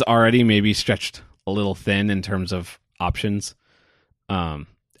Mastodon's already maybe stretched a little thin in terms of options.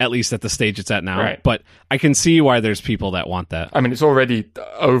 At least at the stage it's at now. Right. But I can see why there's people that want that. I mean, it's already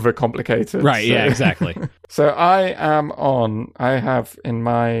overcomplicated. Right, so. yeah, exactly. So I have in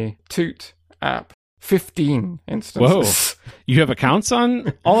my Toot app 15 instances. Whoa. You have accounts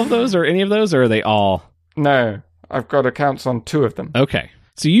on all of those or any of those, or are they all? No, I've got accounts on 2 of them. Okay.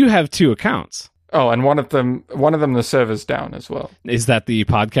 So you have 2 accounts. Oh, and one of them the server's down as well. Is that the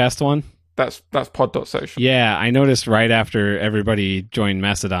podcast one? That's pod.social. Yeah, I noticed right after everybody joined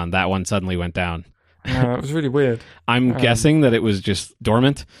Mastodon, that one suddenly went down. It was really weird. I'm guessing that it was just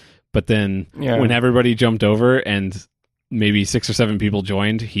dormant, but then when everybody jumped over and maybe 6 or 7 people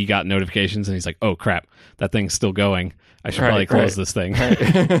joined, he got notifications and he's like, oh crap, that thing's still going. I should probably close this thing.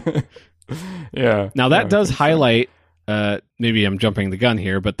 Right. Yeah. Now that does highlight, maybe I'm jumping the gun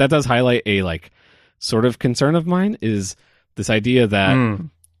here, but that does highlight a like sort of concern of mine is this idea that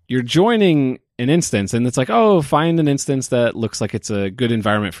you're joining an instance and it's like, oh, find an instance that looks like it's a good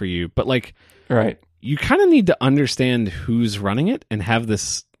environment for you. But like, right. You kind of need to understand who's running it and have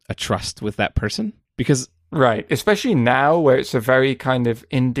a trust with that person because... Right. Especially now where it's a very kind of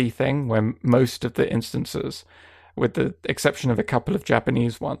indie thing where most of the instances, with the exception of a couple of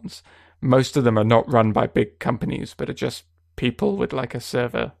Japanese ones, most of them are not run by big companies, but are just people with like a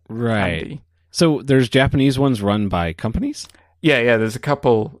server. Right. Handy. So there's Japanese ones run by companies? Yeah, there's a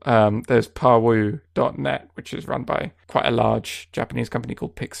couple. There's Pawu.net, which is run by quite a large Japanese company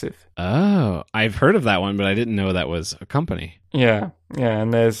called Pixiv. Oh, I've heard of that one, but I didn't know that was a company. Yeah,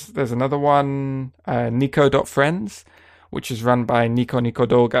 and there's another one, Nico.friends, which is run by Nico Nico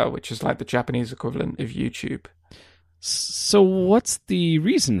Doga, which is like the Japanese equivalent of YouTube. So what's the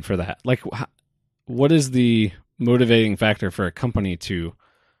reason for that? Like, what is the motivating factor for a company to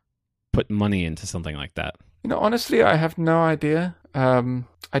put money into something like that? You know, honestly, I have no idea.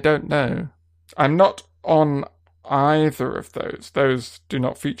 I don't know. I'm not on either of those. Those do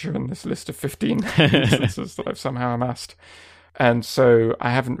not feature in this list of 15 instances that I've somehow amassed. And so I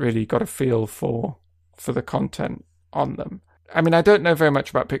haven't really got a feel for the content on them. I mean, I don't know very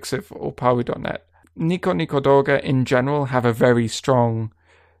much about Pixiv or Pawu.net. Nico Nico Doga in general have a very strong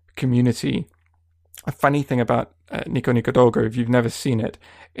community. A funny thing about Nico Nico Doga, if you've never seen it,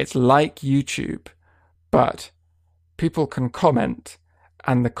 it's like YouTube, but people can comment,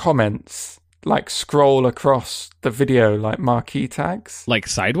 and the comments like scroll across the video like marquee tags. Like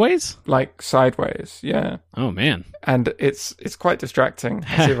sideways? Like sideways, yeah. Oh, man. And it's quite distracting.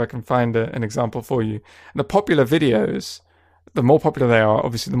 I'll see if I can find an example for you. And the popular videos, the more popular they are,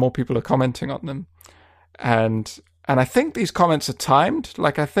 obviously the more people are commenting on them. And I think these comments are timed.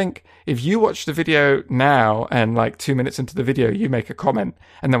 Like, I think if you watch the video now and like 2 minutes into the video, you make a comment.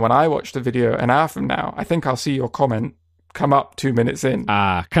 And then when I watch the video an hour from now, I think I'll see your comment come up 2 minutes in.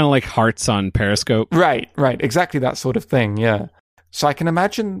 Kind of like hearts on Periscope. Right. Exactly that sort of thing. Yeah. So I can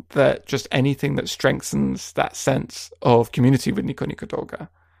imagine that just anything that strengthens that sense of community with Nico Nico Doga,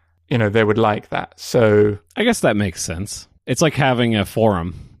 you know, they would like that. So I guess that makes sense. It's like having a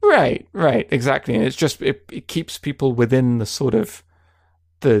forum. Right, exactly. And it's just, it keeps people within the sort of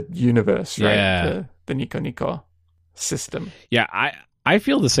the universe, right? Yeah. The Nico Nico system. Yeah, I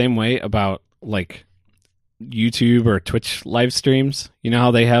feel the same way about like YouTube or Twitch live streams. You know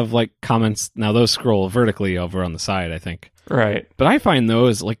how they have like comments? Now those scroll vertically over on the side, I think. Right. But I find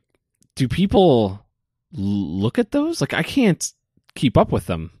those like, do people look at those? Like I can't keep up with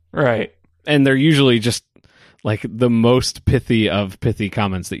them. Right. And they're usually just like the most pithy of pithy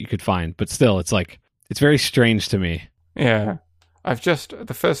comments that you could find. But still, it's like, it's very strange to me. Yeah.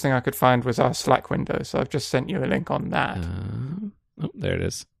 The first thing I could find was our Slack window. So I've just sent you a link on that. Oh, there it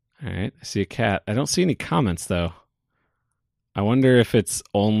is. All right. I see a cat. I don't see any comments though. I wonder if it's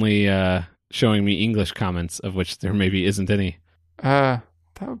only showing me English comments, of which there maybe isn't any. That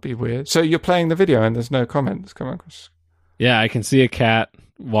would be weird. So you're playing the video and there's no comments coming across? Yeah, I can see a cat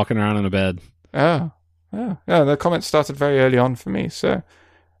walking around on a bed. Oh. Yeah, the comments started very early on for me, so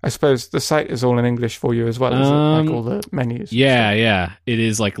I suppose the site is all in English for you as well, is it? Like all the menus. Yeah. It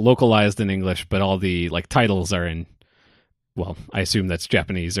is like localized in English, but all the like titles are in, well, I assume that's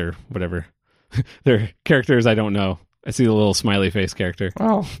Japanese or whatever. They're characters I don't know. I see the little smiley face character.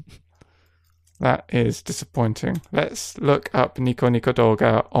 Oh. That is disappointing. Let's look up Nico Nico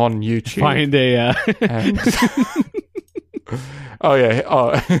Doga on YouTube. Find a... And... oh, yeah.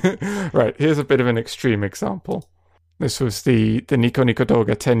 Oh, right. Here's a bit of an extreme example. This was the Nico Nico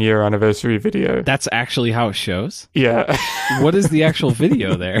Doga 10-year anniversary video. That's actually how it shows? Yeah. What is the actual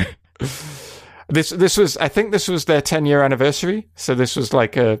video there? This was, I think this was their 10-year anniversary. So this was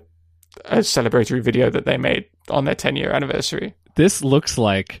like a celebratory video that they made on their 10-year anniversary. This looks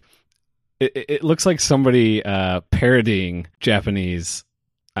like... It looks like somebody parodying Japanese.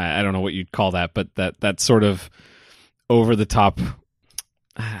 I don't know what you'd call that, but that sort of over the top.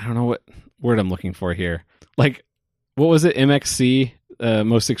 I don't know what word I'm looking for here. Like, what was it? MXC,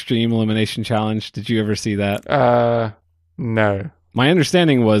 Most Extreme Elimination Challenge. Did you ever see that? No. My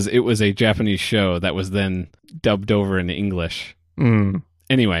understanding was it was a Japanese show that was then dubbed over into English.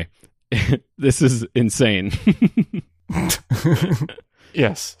 Anyway, this is insane.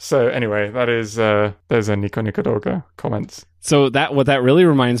 Yes. So anyway, that is there's a Nico Nico Doga comments. So what that really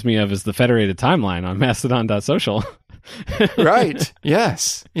reminds me of is the federated timeline on Mastodon.social. Right.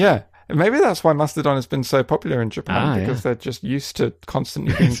 Yes. Yeah. Maybe that's why Mastodon has been so popular in Japan, because they're just used to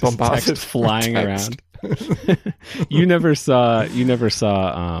constantly being bombarded, text flying around. You never saw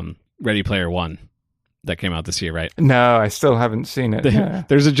Ready Player One that came out this year, right? No, I still haven't seen it.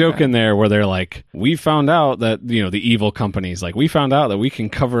 There's a joke in there where they're like, we found out that, the evil companies, like, we found out that we can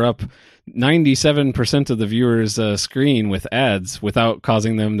cover up 97% of the viewer's screen with ads without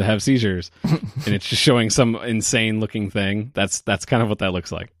causing them to have seizures. And it's just showing some insane looking thing. That's kind of what that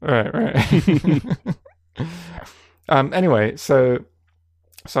looks like. Right. Anyway, so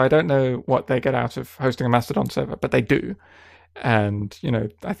I don't know what they get out of hosting a Mastodon server, but they do. And,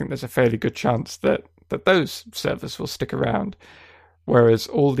 I think there's a fairly good chance that those servers will stick around. Whereas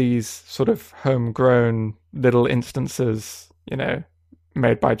all these sort of homegrown little instances,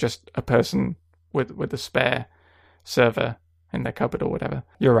 made by just a person with a spare server in their cupboard or whatever.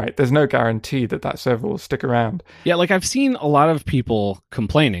 You're right. There's no guarantee that server will stick around. Yeah, like I've seen a lot of people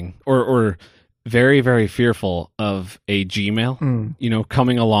complaining or very, very fearful of a Gmail,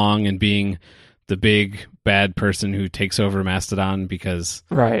 coming along and being the big bad person who takes over Mastodon because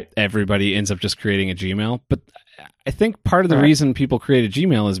everybody ends up just creating a Gmail. But I think part of the reason people create a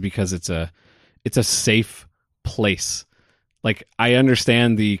Gmail is because it's a safe place. Like, I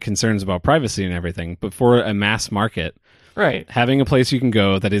understand the concerns about privacy and everything, but for a mass market, having a place you can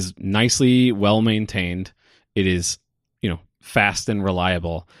go that is nicely well maintained, it is, fast and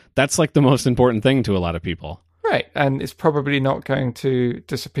reliable. That's like the most important thing to a lot of people. Right, and it's probably not going to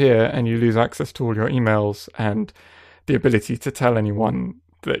disappear and you lose access to all your emails and the ability to tell anyone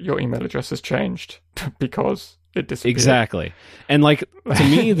that your email address has changed because it disappeared. Exactly. And like, to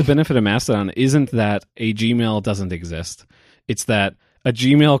me, the benefit of Mastodon isn't that a Gmail doesn't exist. It's that a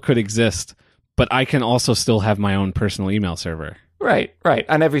Gmail could exist, but I can also still have my own personal email server. Right,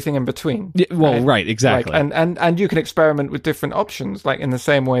 and everything in between. Yeah, well, right, exactly. Like, and you can experiment with different options, like in the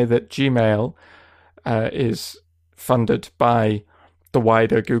same way that Gmail is funded by the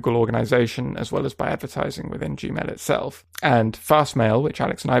wider Google organization as well as by advertising within Gmail itself. And Fastmail, which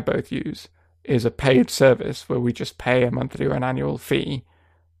Alex and I both use, is a paid service where we just pay a monthly or an annual fee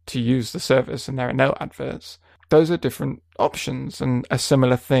to use the service and there are no adverts. Those are different options, and a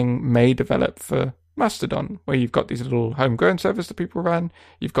similar thing may develop for Mastodon, where you've got these little homegrown servers that people run.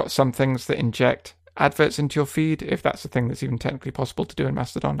 You've got some things that inject adverts into your feed, if that's a thing that's even technically possible to do in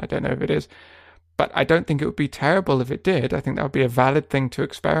Mastodon. I don't know if it is. But I don't think it would be terrible if it did. I think that would be a valid thing to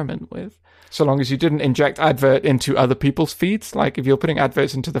experiment with. So long as you didn't inject advert into other people's feeds. Like if you're putting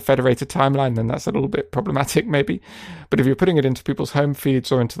adverts into the federated timeline, then that's a little bit problematic maybe. But if you're putting it into people's home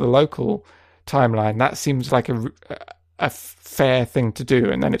feeds or into the local timeline, that seems like a fair thing to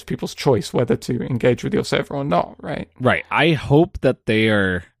do. And then it's people's choice whether to engage with your server or not, right? Right. I hope that they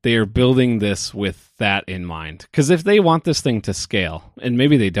are building this with that in mind. Because if they want this thing to scale, and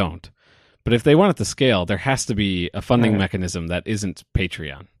maybe they don't, but if they want it to scale, there has to be a funding mechanism that isn't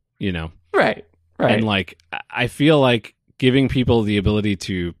Patreon, Right. And like, I feel like giving people the ability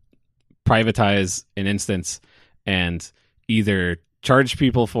to privatize an instance and either charge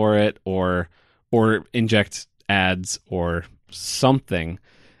people for it or inject ads or something,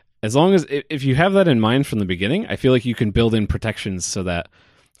 as long as if you have that in mind from the beginning, I feel like you can build in protections so that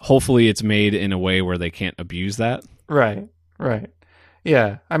hopefully it's made in a way where they can't abuse that. Right.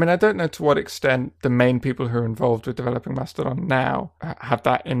 Yeah, I mean, I don't know to what extent the main people who are involved with developing Mastodon now have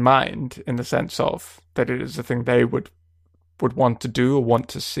that in mind, in the sense of that it is a thing they would want to do or want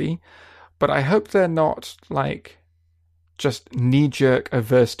to see. But I hope they're not, like, just knee-jerk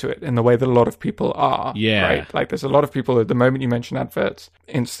averse to it in the way that a lot of people are. Yeah. Right? Like, there's a lot of people, at the moment you mention adverts,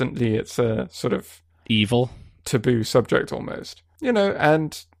 instantly it's a sort of Evil. taboo subject almost.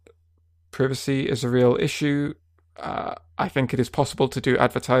 And privacy is a real issue. I think it is possible to do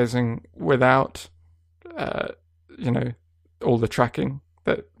advertising without, all the tracking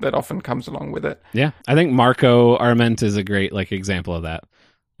that often comes along with it. Yeah. I think Marco Arment is a great example of that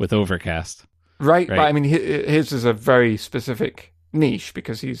with Overcast. Right. But I mean, his is a very specific niche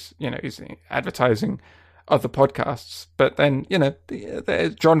because he's advertising other podcasts. But then,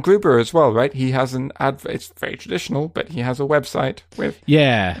 there's John Gruber as well, right? He has an advert. It's very traditional, but he has a website with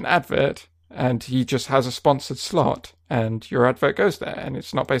an advert, and he just has a sponsored slot, and your advert goes there, and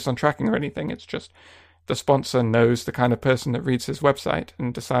it's not based on tracking or anything. It's just the sponsor knows the kind of person that reads his website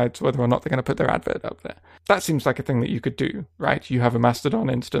and decides whether or not they're going to put their advert up there. That seems like a thing that you could do, right? You have a Mastodon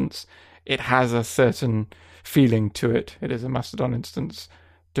instance. It has a certain feeling to it. It is a Mastodon instance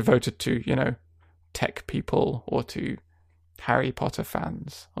devoted to, tech people or to Harry Potter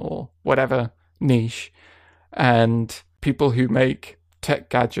fans or whatever niche. And people who make tech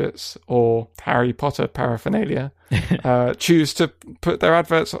gadgets or Harry Potter paraphernalia choose to put their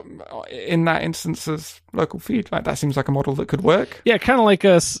adverts in that instance as local feed. Like, that seems like a model that could work. Yeah, kind of like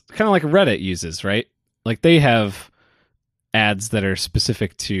Reddit uses, right? Like, they have ads that are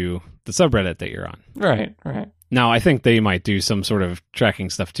specific to the subreddit that you're on. Right. Now, I think they might do some sort of tracking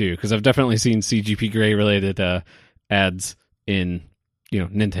stuff too, because I've definitely seen CGP Grey related ads in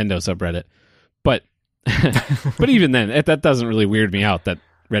Nintendo subreddit. But but even then, that doesn't really weird me out that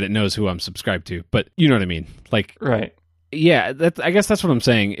Reddit knows who I'm subscribed to. But you know what I mean? Like, right. Yeah, I guess that's what I'm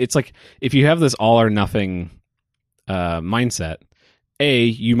saying. It's like, if you have this all or nothing mindset,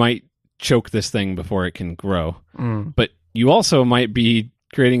 you might choke this thing before it can grow. But you also might be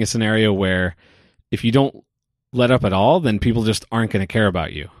creating a scenario where if you don't let up at all, then people just aren't going to care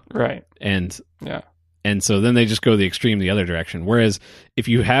about you. Right. And so then they just go the extreme the other direction. Whereas if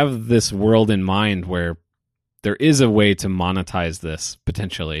you have this world in mind where there is a way to monetize this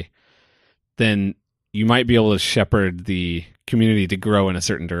potentially, then you might be able to shepherd the community to grow in a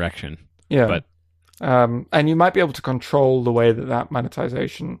certain direction. Yeah. But and you might be able to control the way that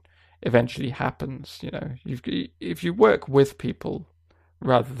monetization eventually happens. If you work with people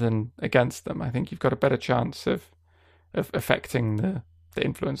rather than against them, I think you've got a better chance of affecting the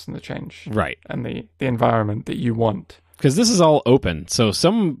influence and the change, right, and the environment that you want. Because this is all open. So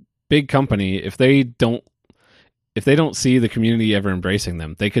some big company, if they don't see the community ever embracing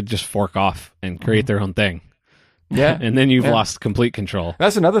them, they could just fork off and create their own thing. Yeah. And then you've lost complete control.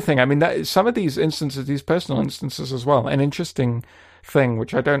 That's another thing. I mean, some of these instances, these personal instances as well, an interesting thing,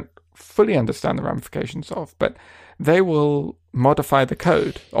 which I don't fully understand the ramifications of, but they will modify the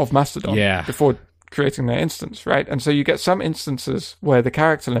code of Mastodon before creating their instance, right? And so you get some instances where the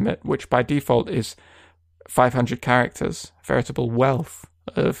character limit, which by default is 500 characters, veritable wealth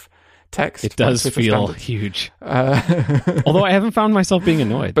of text. It does feel huge. Although I haven't found myself being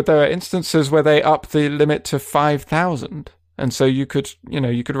annoyed. But there are instances where they up the limit to 5,000. And so you could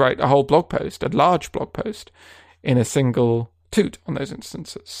write a whole blog post, a large blog post, in a single toot on those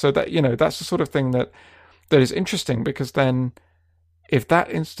instances. So that, that's the sort of thing that is interesting, because then if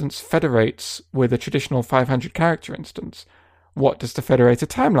that instance federates with a traditional 500 character instance, what does the federated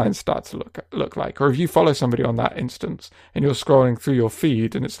timeline start to look like? Or if you follow somebody on that instance and you're scrolling through your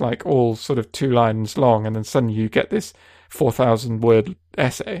feed and it's like all sort of 2 lines long, and then suddenly you get this 4,000 word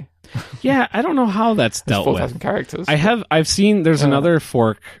essay. Yeah, I don't know how that's dealt 4,000 with. characters. I've seen there's another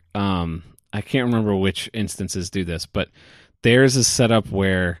fork. I can't remember which instances do this, but theirs is set up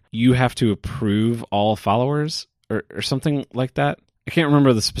where you have to approve all followers or something like that. I can't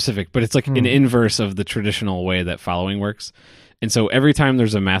remember the specific, but it's like an inverse of the traditional way that following works. And so every time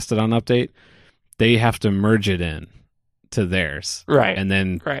there's a Mastodon update, they have to merge it in to theirs. Right. And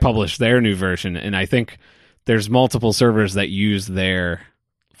then publish their new version. And I think there's multiple servers that use their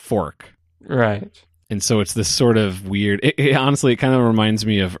fork. Right. And so it's this sort of weird... Honestly, it kind of reminds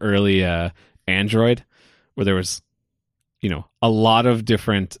me of early Android, where there was, a lot of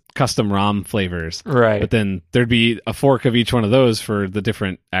different custom ROM flavors. Right. But then there'd be a fork of each one of those for the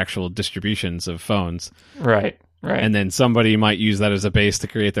different actual distributions of phones. Right. And then somebody might use that as a base to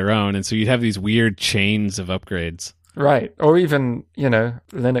create their own. And so you'd have these weird chains of upgrades. Right. Or even,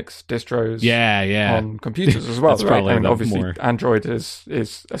 Linux distros on computers as well. That's probably obviously more... Android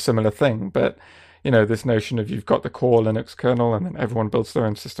is a similar thing, but this notion of you've got the core Linux kernel and then everyone builds their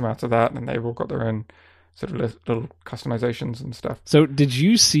own system out of that, and they've all got their own sort of little customizations and stuff. So did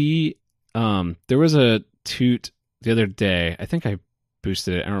you see, there was a toot the other day, I think I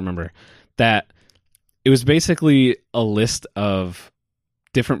boosted it, I don't remember, that it was basically a list of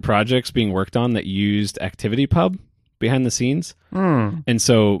different projects being worked on that used ActivityPub behind the scenes. And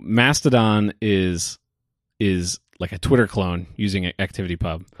so Mastodon is like a Twitter clone using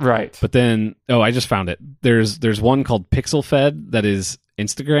ActivityPub. Right. But then, I just found it. There's one called PixelFed that is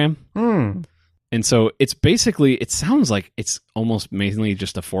Instagram. And so it's basically, it sounds like it's almost mainly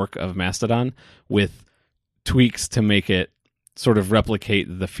just a fork of Mastodon with tweaks to make it sort of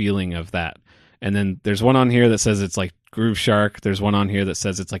replicate the feeling of that. And then there's one on here that says it's like Groove Shark. There's one on here that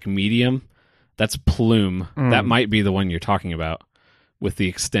says it's like Medium. That's Plume. That might be the one you're talking about with the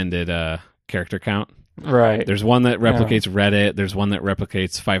extended character count. Right. There's one that replicates Reddit. There's one that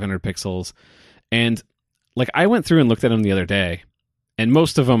replicates 500 pixels. And like I went through and looked at them the other day, and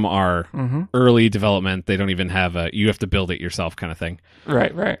most of them are early development. They don't even have you have to build it yourself kind of thing.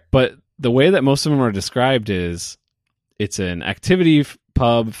 Right. But the way that most of them are described is it's an ActivityPub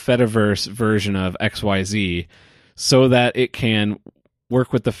Fediverse version of XYZ so that it can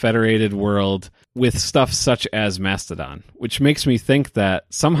work with the federated world with stuff such as Mastodon, which makes me think that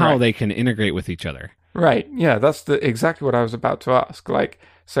somehow they can integrate with each other. Right. Yeah, that's exactly what I was about to ask. Like,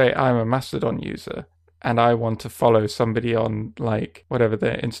 say I'm a Mastodon user and I want to follow somebody on, like, whatever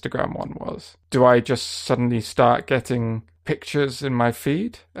their Instagram one was. Do I just suddenly start getting pictures in my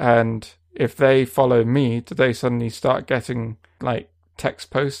feed? And if they follow me, do they suddenly start getting, like, text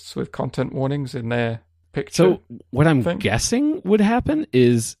posts with content warnings in their picture? So what I'm guessing would happen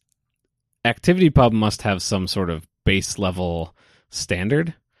is ActivityPub must have some sort of base level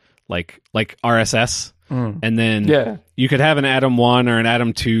standard, like RSS, and then you could have an Atom 1 or an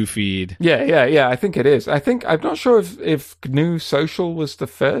Atom 2 feed. Yeah. I think it is. I'm not sure if GNU Social was the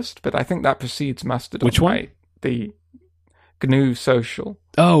first, but I think that precedes Mastodon. Which one? Right? The GNU Social.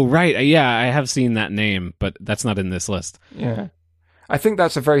 Oh, right. Yeah, I have seen that name, but that's not in this list. Yeah. I think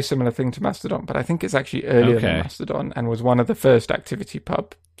that's a very similar thing to Mastodon, but I think it's actually earlier than Mastodon and was one of the first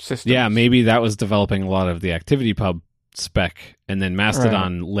ActivityPub systems. Yeah, maybe that was developing a lot of the ActivityPub spec, and then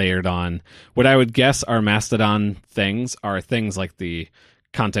Mastodon layered on. What I would guess are Mastodon things are things like the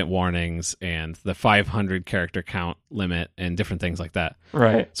content warnings and the 500 character count limit and different things like that.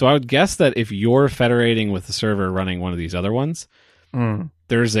 Right. So I would guess that if you're federating with the server running one of these other ones,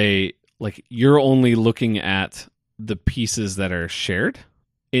 there's you're only looking at the pieces that are shared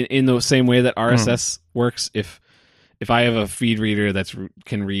in the same way that RSS works. If I have a feed reader that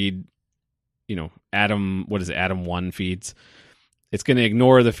can read, Atom 1 feeds, it's going to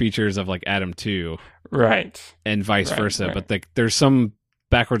ignore the features of like Atom 2, right, and vice versa. Right. But there's some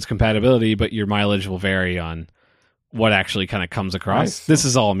backwards compatibility, but your mileage will vary on what actually kind of comes across. This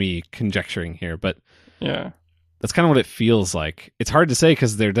is all me conjecturing here, but yeah. That's kind of what it feels like. It's hard to say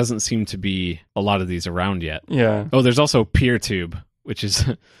because there doesn't seem to be a lot of these around yet. Yeah. Oh, there's also PeerTube, which is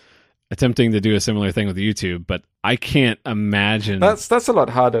attempting to do a similar thing with YouTube, but I can't imagine. That's a lot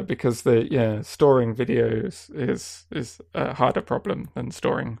harder because storing videos is a harder problem than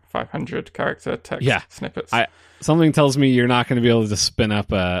storing 500 character text snippets. Something tells me you're not going to be able to spin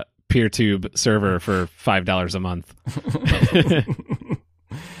up a PeerTube server for $5 a month.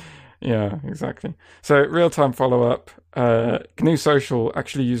 Yeah, exactly. So real-time follow-up, GNU Social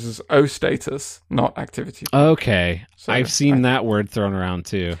actually uses OStatus, not activity. Okay, so I've seen that word thrown around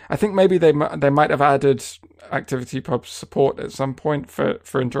too. I think maybe they might have added ActivityPub support at some point for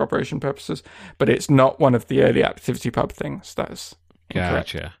interoperation purposes, but it's not one of the early ActivityPub things. That's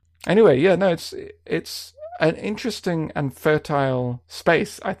incorrect. Gotcha. Anyway, it's an interesting and fertile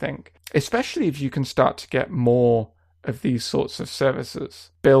space, I think, especially if you can start to get more of these sorts of services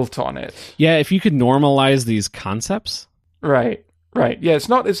built on it. Yeah, if you could normalize these concepts. Right. Yeah, it's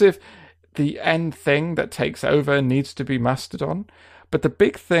not as if the end thing that takes over needs to be Mastodon, but the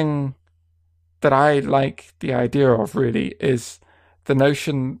big thing that I like the idea of really is the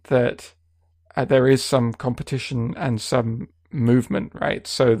notion that there is some competition and some movement, right?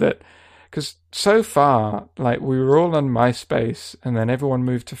 So that, because so far, like, we were all on MySpace, and then everyone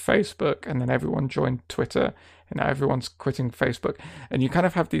moved to Facebook, and then everyone joined Twitter, and now everyone's quitting Facebook. And you kind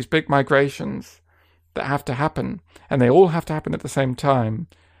of have these big migrations that have to happen, and they all have to happen at the same time,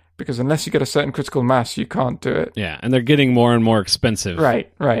 because unless you get a certain critical mass, you can't do it. Yeah, and they're getting more and more expensive.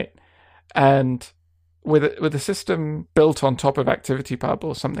 Right. And with a system built on top of ActivityPub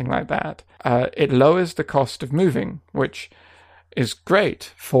or something like that, it lowers the cost of moving, which is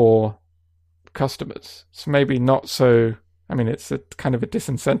great for customers. It's maybe not so. I mean, it's a kind of a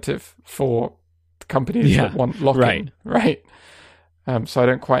disincentive for companies that want lock-in, right? So I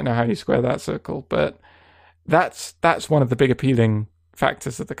don't quite know how you square that circle, but that's one of the big appealing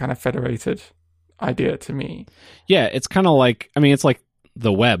factors of the kind of federated idea to me. Yeah, it's kind of like, I mean, it's like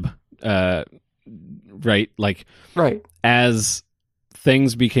the web right? Like, Right. as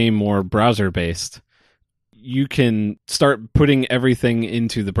things became more browser-based, you can start putting everything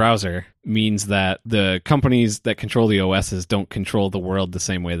into the browser, means that the companies that control the OSs don't control the world the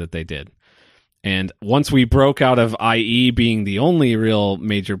same way that they did. And once we broke out of IE being the only real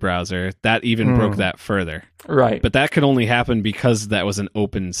major browser, that even broke that further. Right. But that could only happen because that was an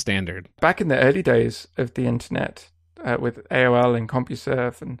open standard. Back in the early days of the internet, with AOL and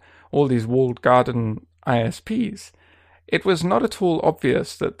CompuServe and all these walled garden ISPs, it was not at all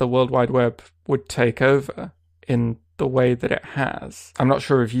obvious that the World Wide Web would take over in the way that it has. I'm not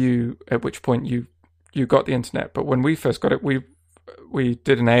sure at which point you got the internet, but when we first got it, we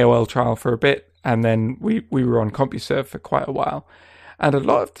did an AOL trial for a bit, and then we were on CompuServe for quite a while. And a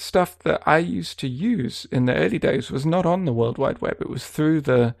lot of the stuff that I used to use in the early days was not on the World Wide Web. It was through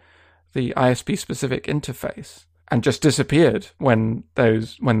the ISP-specific interface, and just disappeared when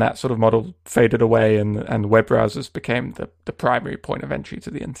that sort of model faded away and web browsers became the primary point of entry to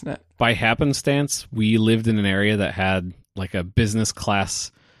the internet. By happenstance, we lived in an area that had like a business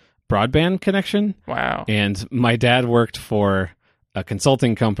class broadband connection. Wow. And my dad worked for a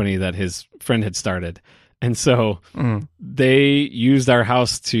consulting company that his friend had started. And so they used our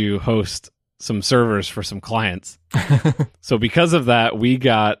house to host some servers for some clients. So because of that, we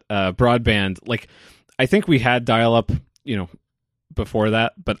got broadband. Like, I think we had dial-up, before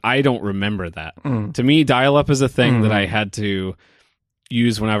that, but I don't remember that. To me, dial-up is a thing that I had to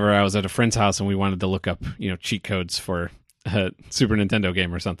use whenever I was at a friend's house and we wanted to look up, cheat codes for a Super Nintendo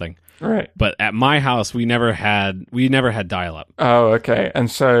game or something. Right. But at my house, we never had dial-up. Oh, okay.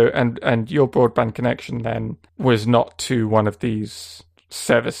 And so, and your broadband connection then was not to one of these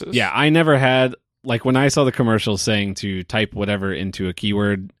services. Yeah, I never had, like, when I saw the commercials saying to type whatever into a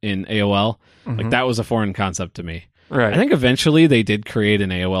keyword in AOL, like, that was a foreign concept to me. Right. I think eventually they did create an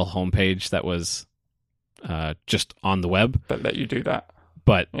AOL homepage that was just on the web. That let you do that.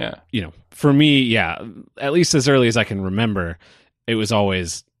 But, Yeah. For me, at least as early as I can remember, it was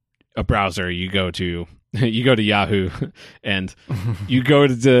always a browser. You go to Yahoo and you go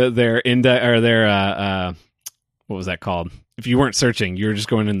to their index or their what was that called? If you weren't searching, you were just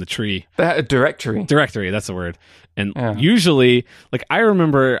going in the tree. That directory. Directory, that's the word. And usually, like, I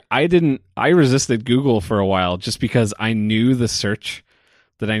remember I resisted Google for a while just because I knew the search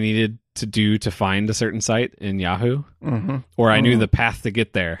that I needed to do to find a certain site in Yahoo, or I knew the path to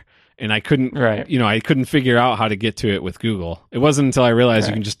get there. And I couldn't, I couldn't figure out how to get to it with Google. It wasn't until I realized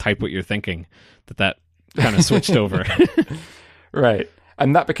you can just type what you're thinking that kind of switched over. Right.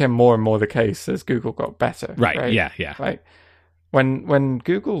 And that became more and more the case as Google got better. Right. Yeah. Like when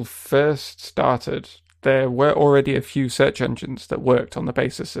Google first started, there were already a few search engines that worked on the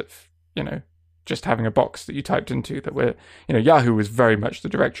basis of, just having a box that you typed into that were, Yahoo was very much the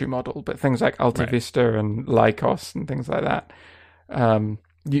directory model, but things like Alta Vista and Lycos and things like that,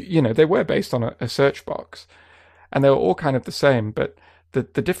 they were based on a search box, and they were all kind of the same. But the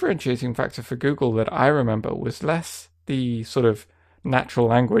differentiating factor for Google that I remember was less the sort of natural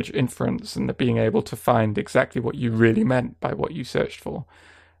language inference and the being able to find exactly what you really meant by what you searched for,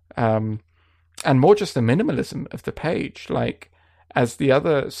 and more just the minimalism of the page. Like, as the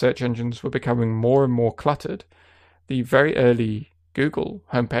other search engines were becoming more and more cluttered, the very early Google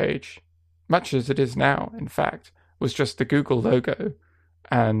homepage, much as it is now, in fact, was just the Google logo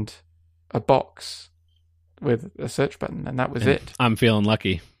and a box with a search button, and that was it. I'm feeling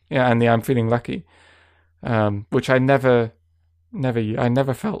lucky. Yeah, and the I'm feeling lucky, which I never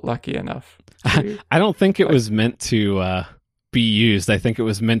felt lucky enough. I don't think it was meant to be used. I think it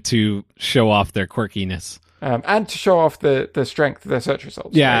was meant to show off their quirkiness. And to show off the strength of their search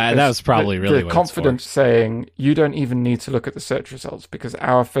results. Yeah, right? That was probably really the what confidence it's for. Saying you don't even need to look at the search results because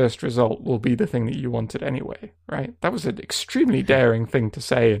our first result will be the thing that you wanted anyway, right? That was an extremely daring thing to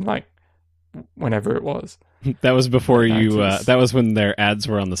say in, like, whenever it was. That was before that was when their ads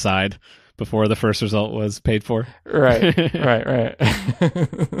were on the side, before the first result was paid for. Right.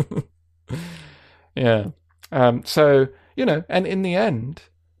 Yeah. So, and in the end,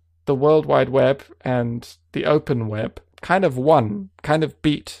 the World Wide Web and the open web kind of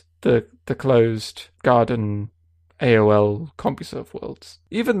beat the closed garden AOL CompuServe worlds.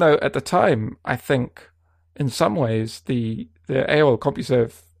 Even though at the time, I think in some ways the AOL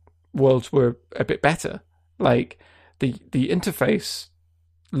CompuServe worlds were a bit better. Like, the interface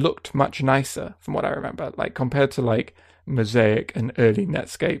looked much nicer from what I remember, like compared to like Mosaic and early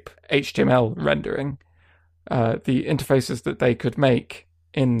Netscape HTML rendering. The interfaces that they could make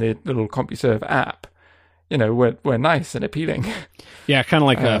in the little CompuServe app, were nice and appealing. Yeah, kind of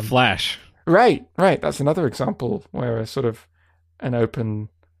like a Flash. Right. That's another example where a sort of an open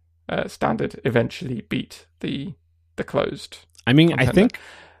standard eventually beat the closed. I mean, contender. I think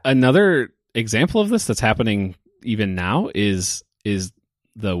another example of this that's happening even now is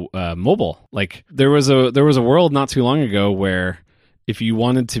the mobile. Like there was a world not too long ago where if you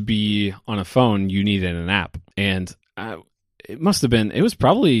wanted to be on a phone, you needed an app, and it was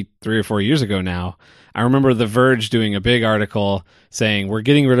probably 3 or 4 years ago now. I remember The Verge doing a big article saying we're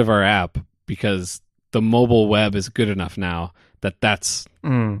getting rid of our app because the mobile web is good enough now that's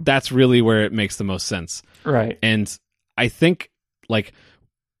really where it makes the most sense. Right. And I think like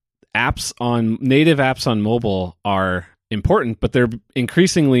native apps on mobile are important, but they're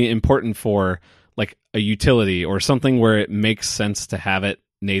increasingly important for like a utility or something where it makes sense to have it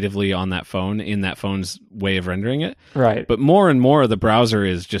natively on that phone in that phone's way of rendering it. Right. But more and more the browser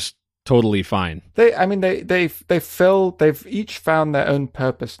is just totally fine. They've each found their own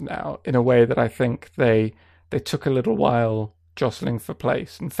purpose now in a way that I think they took a little while jostling for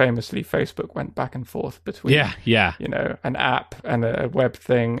place, and famously Facebook went back and forth between an app and a web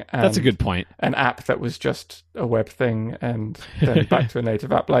thing. And that's a good point. An app that was just a web thing, and then back to a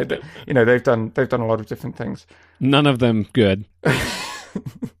native app. Like that, they've done a lot of different things. None of them good.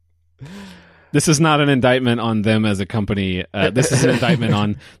 This is not an indictment on them as a company. This is an indictment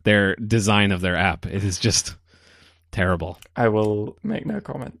on their design of their app. It is just terrible. I will make no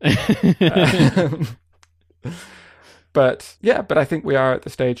comment. But I think we are at the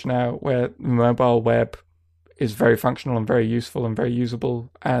stage now where the mobile web is very functional and very useful and very usable,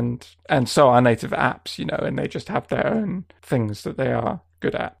 and so are native apps, and they just have their own things that they are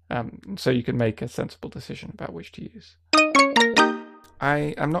good at. So you can make a sensible decision about which to use.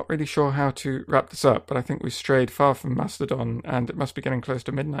 I am not really sure how to wrap this up, but I think we strayed far from Mastodon, and it must be getting close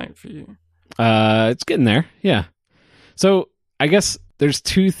to midnight for you. It's getting there, yeah. So I guess there's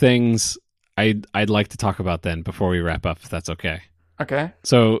two things I'd like to talk about then before we wrap up, if that's okay. Okay.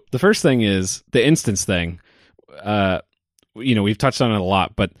 So the first thing is the instance thing. We've touched on it a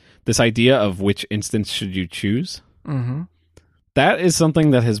lot, but this idea of which instance should you choose, that is something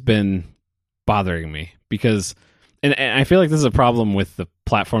that has been bothering me because, and I feel like this is a problem with the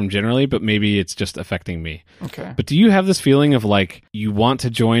platform generally, but maybe it's just affecting me. Okay. But do you have this feeling of like you want to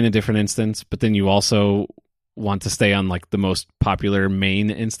join a different instance, but then you also want to stay on like the most popular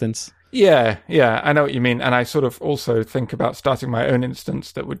main instance? Yeah, I know what you mean. And I sort of also think about starting my own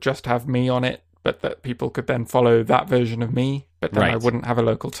instance that would just have me on it, but that people could then follow that version of me, but then I wouldn't have a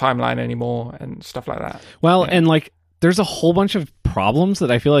local timeline anymore and stuff like that. Well, and like there's a whole bunch of problems that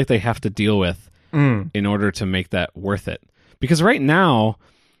I feel like they have to deal with in order to make that worth it. Because right now,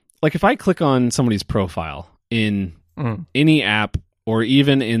 like if I click on somebody's profile in any app or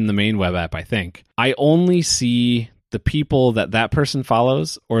even in the main web app, I think, I only see the people that person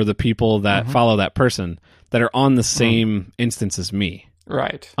follows or the people that follow that person that are on the same instance as me.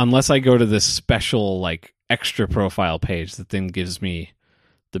 Right. Unless I go to this special like extra profile page that then gives me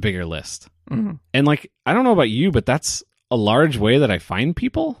the bigger list. And like, I don't know about you, but that's a large way that I find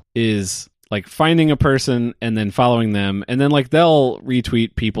people is like finding a person and then following them. And then like they'll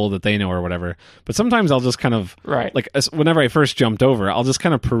retweet people that they know or whatever. But sometimes I'll just kind of like whenever I first jumped over, I'll just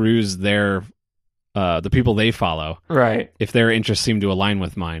kind of peruse their the people they follow, right? If their interests seem to align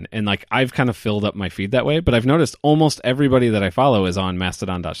with mine, and like I've kind of filled up my feed that way. But I've noticed almost everybody that I follow is on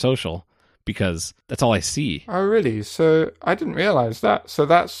Mastodon.social because that's all I see. Oh, really? So I didn't realize that. So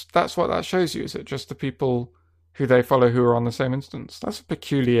that's what that shows you. Is it just the people who they follow who are on the same instance? That's a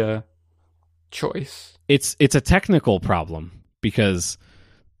peculiar choice. It's a technical problem because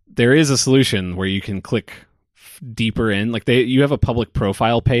there is a solution where you can click deeper in. Like you have a public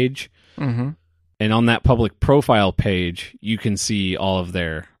profile page. And on that public profile page, you can see all of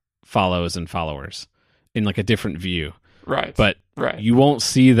their follows and followers in like a different view. Right. But you won't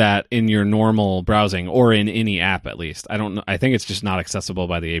see that in your normal browsing or in any app, at least. I don't know. I think it's just not accessible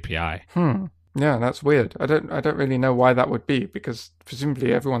by the API. Yeah, that's weird. I don't really know why that would be, because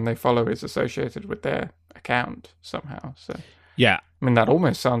presumably everyone they follow is associated with their account somehow. So yeah, I mean that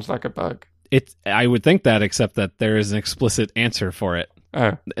almost sounds like a bug. I would think that, except that there is an explicit answer for it.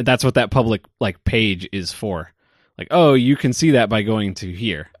 Oh. That's what that public like page is for. Like, oh, you can see that by going to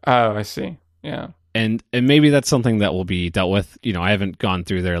here. Oh, I see. Yeah. And maybe that's something that will be dealt with. I haven't gone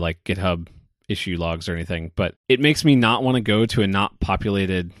through their like GitHub issue logs or anything, but it makes me not want to go to a not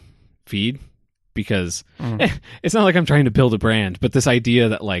populated feed because it's not like I'm trying to build a brand, but this idea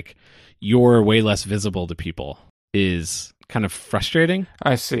that like you're way less visible to people is kind of frustrating.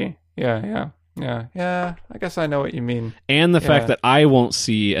 I see. Yeah. I guess I know what you mean. And the fact that I won't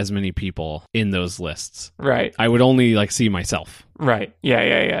see as many people in those lists. Right. I would only like see myself. Right.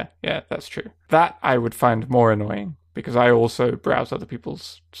 Yeah. That's true. That I would find more annoying because I also browse other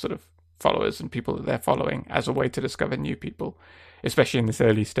people's sort of followers and people that they're following as a way to discover new people, especially in this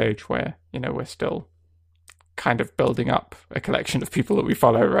early stage where, we're still kind of building up a collection of people that we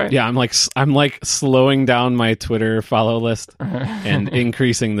follow, right? Yeah, I'm like slowing down my Twitter follow list and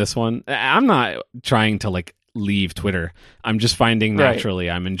increasing this one. I'm not trying to like leave Twitter. I'm just finding naturally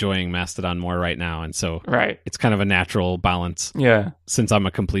I'm enjoying Mastodon more right now, and so it's kind of a natural balance. Yeah, since I'm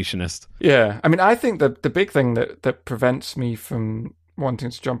a completionist. Yeah, I mean, I think that the big thing that prevents me from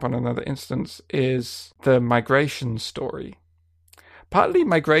wanting to jump on another instance is the migration story. Partly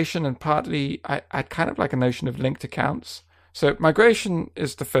migration and partly I'd kind of like a notion of linked accounts. So migration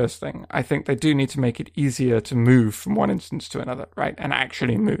is the first thing. I think they do need to make it easier to move from one instance to another, right? And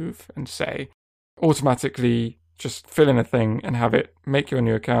actually move and say, automatically just fill in a thing and have it make your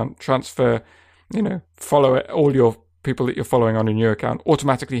new account, transfer, follow it, all your people that you're following on a new account,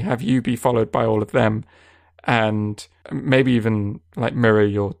 automatically have you be followed by all of them, and maybe even like mirror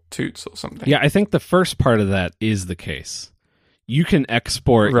your toots or something. Yeah, I think the first part of that is the case. You can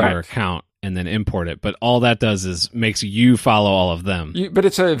export your account and then import it, but all that does is makes you follow all of them. But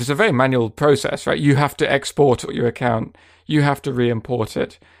it's a very manual process, right? You have to export your account, you have to re-import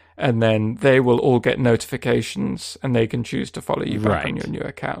it, and then they will all get notifications and they can choose to follow you back on your new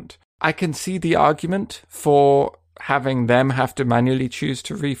account. I can see the argument for having them have to manually choose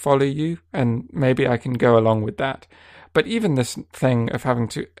to refollow you, and maybe I can go along with that. But even this thing of having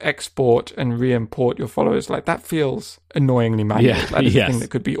to export and re-import your followers, like that feels annoyingly manual. Yeah, that is a thing that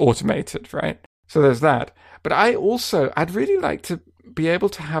could be automated, right? So there's that. But I'd really like to be able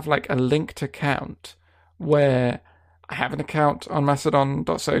to have like a linked account where I have an account on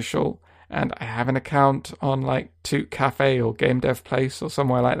Mastodon.social and I have an account on like Toot Cafe or Game Dev Place or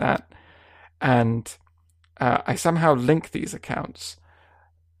somewhere like that. And I somehow link these accounts.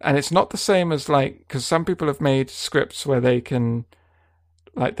 And it's not the same as like, because some people have made scripts where they can,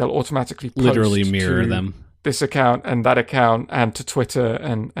 like, they'll automatically post literally mirror them, this account and that account and to Twitter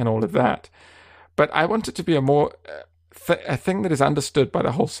and all of that. But I want it to be a thing that is understood by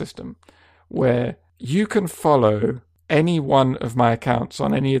the whole system, where you can follow any one of my accounts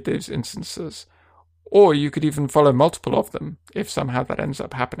on any of these instances, or you could even follow multiple of them if somehow that ends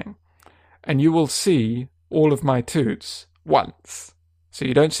up happening. And you will see all of my toots once. So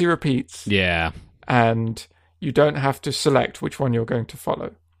you don't see repeats. Yeah. And you don't have to select which one you're going to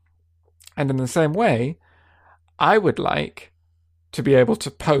follow. And in the same way, I would like to be able to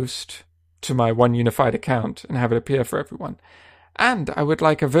post to my one unified account and have it appear for everyone. And I would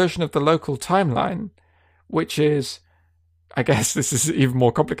like a version of the local timeline, which is, I guess this is even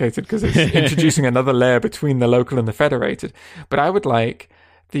more complicated because it's introducing another layer between the local and the federated. But I would like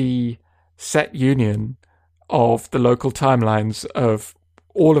the set union of the local timelines of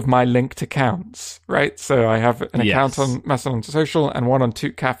all of my linked accounts, right? So I have an account on Mastodon Social and one on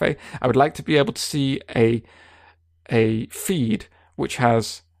Toot Cafe. I would like to be able to see a feed which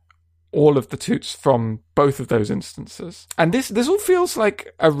has all of the toots from both of those instances. And this all feels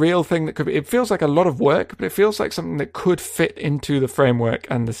like a real thing that could be, it feels like a lot of work, but it feels like something that could fit into the framework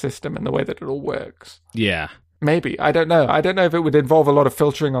and the system and the way that it all works. Yeah. Maybe. I don't know. I don't know if it would involve a lot of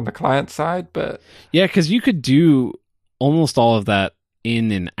filtering on the client side, but... Yeah, because you could do almost all of that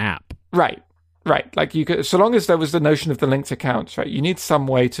in an app. Right. Like you could, so long as there was the notion of the linked accounts, right? You need some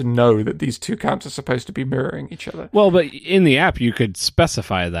way to know that these two accounts are supposed to be mirroring each other. Well, but in the app, you could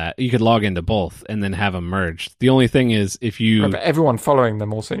specify that. You could log into both and then have them merged. The only thing is if you... Right, but everyone following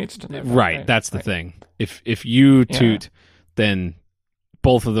them also needs to know that, right, that's the thing. If you toot, then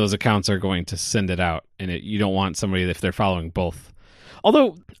both of those accounts are going to send it out, and you don't want somebody if they're following both.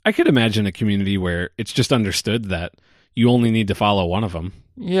 Although, I could imagine a community where it's just understood that you only need to follow one of them.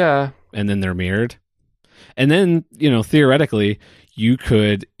 Yeah. And then they're mirrored. And then, theoretically, you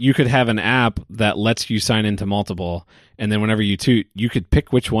could have an app that lets you sign into multiple, and then whenever you toot, you could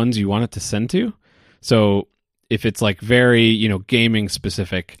pick which ones you want it to send to. So if it's like very, gaming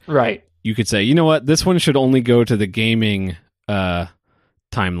specific, right, you could say, you know what, this one should only go to the gaming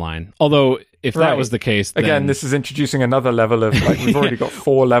timeline. Although if that was the case, then... Again, this is introducing another level of, like, we've already got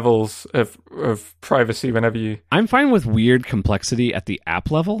 4 levels of privacy whenever you... I'm fine with weird complexity at the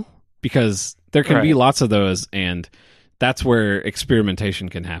app level, because there can be lots of those, and that's where experimentation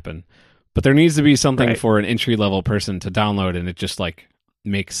can happen. But there needs to be something for an entry-level person to download, and it just, like,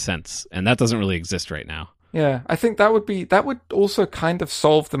 makes sense. And that doesn't really exist right now. Yeah, I think that would also kind of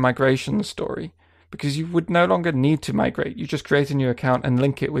solve the migration story, because you would no longer need to migrate. You just create a new account and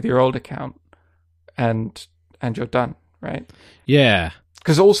link it with your old account, and you're done, right? Yeah.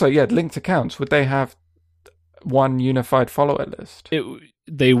 Because also, linked accounts, would they have one unified follower list?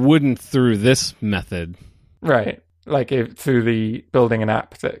 They wouldn't through this method. Right. like through the building an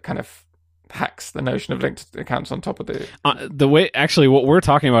app that kind of hacks the notion of linked accounts on top of the way. Actually, what we're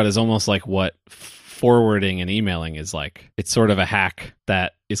talking about is almost like what forwarding and emailing is like. It's sort of a hack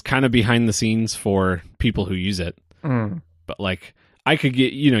that is kind of behind the scenes for people who use it. But like, I could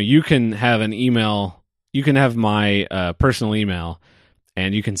get, you can have an email, you can have my personal email,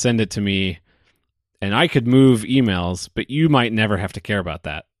 and you can send it to me, and I could move emails, but you might never have to care about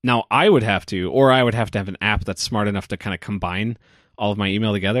that. Now, I would have to, or I would have to have an app that's smart enough to kind of combine all of my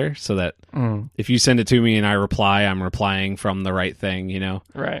email together so that if you send it to me and I reply, I'm replying from the right thing,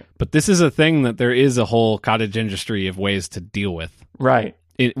 Right. But this is a thing that there is a whole cottage industry of ways to deal with. Right.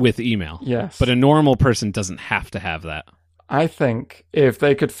 With email. Yes. But a normal person doesn't have to have that. I think if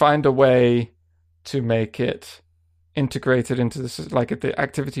they could find a way to make it integrated into this, like if the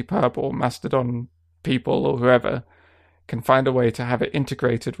ActivityPub or Mastodon people or whoever can find a way to have it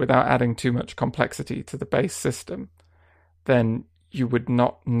integrated without adding too much complexity to the base system, then you would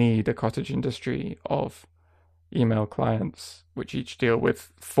not need a cottage industry of email clients, which each deal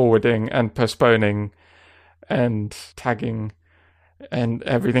with forwarding and postponing and tagging and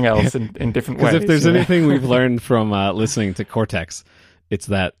everything else in different ways. Because if there's anything we've learned from listening to Cortex, it's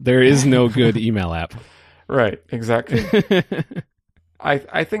that there is no good email app. Right, exactly.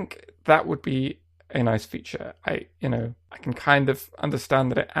 I think that would be a nice feature. I can kind of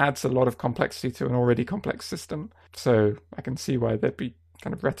understand that it adds a lot of complexity to an already complex system. So I can see why they'd be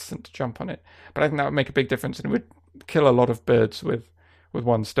kind of reticent to jump on it. But I think that would make a big difference, and it would kill a lot of birds with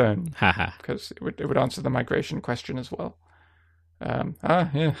one stone. Because it would answer the migration question as well.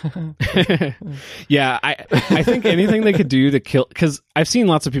 Yeah. Yeah, I think anything they could do to kill, because I've seen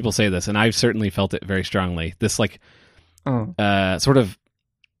lots of people say this, and I've certainly felt it very strongly. This sort of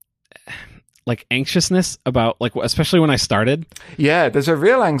like anxiousness about, like, especially when I started. Yeah, there's a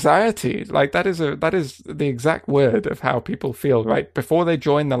real anxiety. Like that is the exact word of how people feel, right? Before they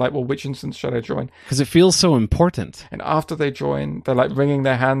join, they're like, well, which instance should I join? Because it feels so important. And after they join, they're like wringing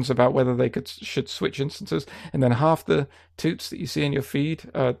their hands about whether they should switch instances. And then half the toots that you see in your feed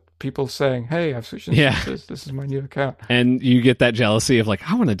are people saying, hey, I've switched instances. This is my new account. And you get that jealousy of like,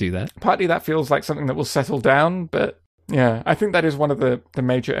 I want to do that. Partly that feels like something that will settle down, but yeah, I think that is one of the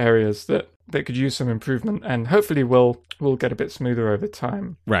major areas that could use some improvement, and hopefully will get a bit smoother over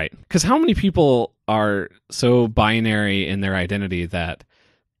time. Right. Because how many people are so binary in their identity that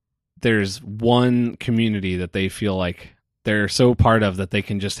there's one community that they feel like they're so part of that they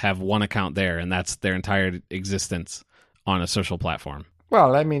can just have one account there, and that's their entire existence on a social platform?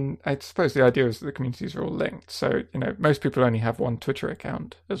 Well, I mean, I suppose the idea is that the communities are all linked. So, most people only have one Twitter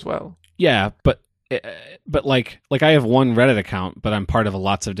account as well. Yeah, but like I have one Reddit account, but I'm part of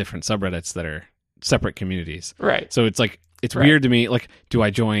lots of different subreddits that are separate communities. Right. So it's like, it's weird to me. Like, do I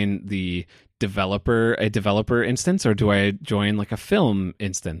join a developer instance, or do I join like a film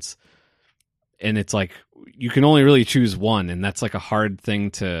instance? And it's like, you can only really choose one, and that's like a hard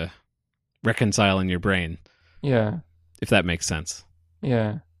thing to reconcile in your brain. Yeah. If that makes sense.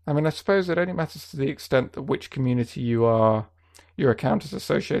 Yeah. I mean, I suppose it only matters to the extent that which community your account is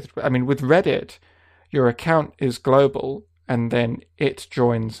associated with. I mean, with Reddit, your account is global, and then it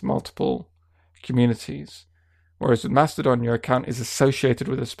joins multiple communities. Whereas with Mastodon, your account is associated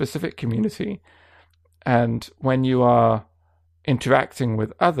with a specific community. And when you are interacting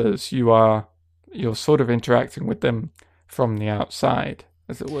with others, you're sort of interacting with them from the outside,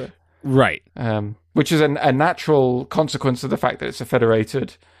 as it were. Right. Which is a natural consequence of the fact that it's a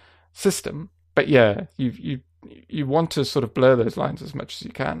federated system. But yeah, you want to sort of blur those lines as much as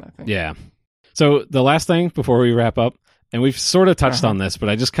you can, I think. Yeah. So the last thing before we wrap up, and we've sort of touched on this, but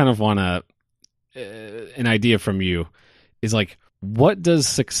I just kind of want an idea from you, is like, what does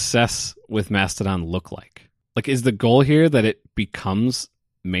success with Mastodon look like? Like, is the goal here that it becomes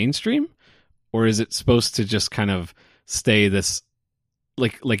mainstream, or is it supposed to just kind of stay this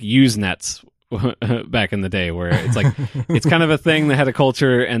like Usenets back in the day, where it's like it's kind of a thing that had a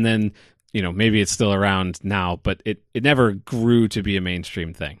culture, and then maybe it's still around now, but it never grew to be a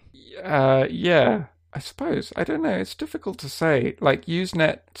mainstream thing? Yeah, I suppose. I don't know. It's difficult to say. Like,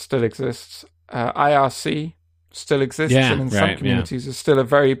 Usenet still exists. IRC still exists, and in some communities is still a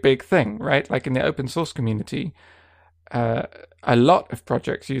very big thing, right? Like in the open source community, a lot of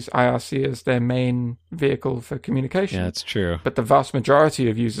projects use IRC as their main vehicle for communication. Yeah, that's true. But the vast majority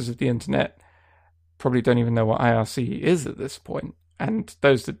of users of the internet probably don't even know what IRC is at this point. And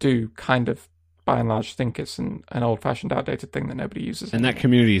those that do kind of, by and large, think it's an old-fashioned, outdated thing that nobody uses anymore. And that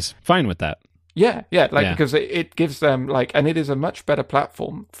community's fine with that. Yeah, because it gives them, and it is a much better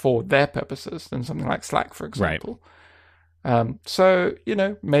platform for their purposes than something like Slack, for example. So,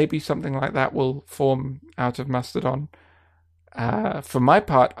 maybe something like that will form out of Mastodon. For my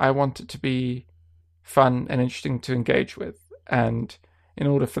part, I want it to be fun and interesting to engage with. And in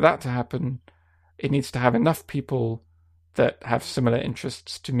order for that to happen, it needs to have enough people that have similar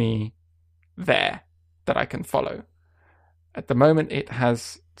interests to me there that I can follow. At the moment, it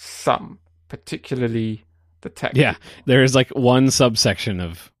has some, particularly the tech. Yeah, there is like one subsection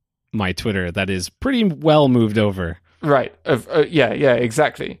of my Twitter that is pretty well moved over. Right. Yeah,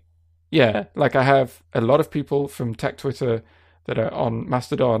 exactly. Yeah, like I have a lot of people from tech Twitter that are on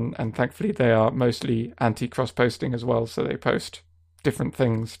Mastodon, and thankfully they are mostly anti-cross posting as well, so they post different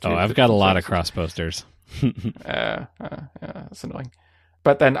things. I've got a lot of cross posters. Yeah, that's annoying.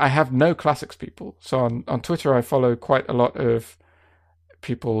 But then I have no classics people. So on Twitter, I follow quite a lot of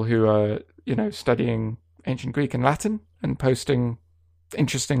people who are, studying ancient Greek and Latin and posting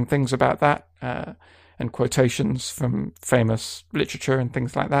interesting things about that, and quotations from famous literature and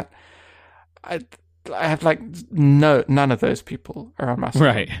things like that. I have none of those people are on Mastodon.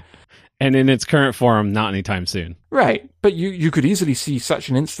 Right. And in its current form, not anytime soon. Right. But you could easily see such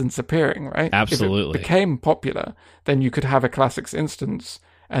an instance appearing, right? Absolutely. If it became popular, then you could have a classics instance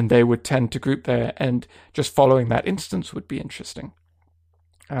and they would tend to group there, and just following that instance would be interesting.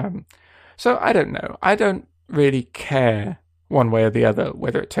 So I don't know. I don't really care one way or the other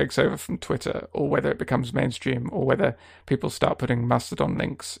whether it takes over from Twitter or whether it becomes mainstream or whether people start putting Mastodon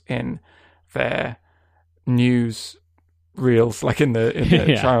links in their news reels, like in the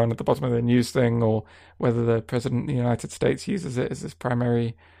Yeah. Chiron at the bottom of the news thing, or whether the President of the United States uses it as his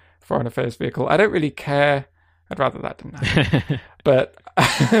primary foreign affairs vehicle. I don't really care. I'd rather that didn't happen. But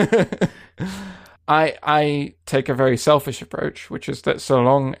I take a very selfish approach, which is that so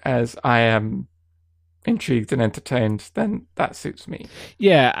long as I am intrigued and entertained, then that suits me.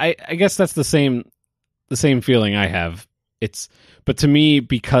 Yeah, I guess that's the same feeling I have. But to me,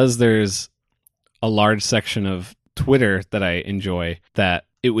 because there's a large section of Twitter that I enjoy, that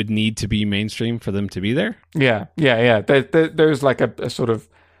it would need to be mainstream for them to be there. Yeah. There's like a sort of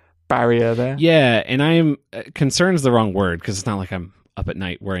barrier there. Yeah, and I'm concerned's the wrong word, because it's not like I'm up at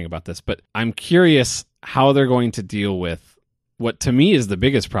night worrying about this, but I'm curious how they're going to deal with what to me is the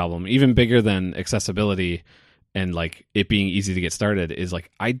biggest problem, even bigger than accessibility and like it being easy to get started, is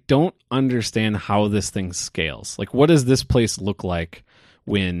like I don't understand how this thing scales. Like, what does this place look like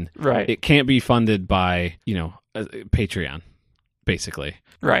when it can't be funded by, Patreon, basically?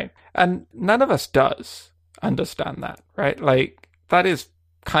 Right. And none of us does understand that, right? Like, that is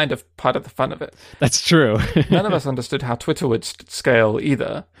kind of part of the fun of it. That's true. None of us understood how Twitter would scale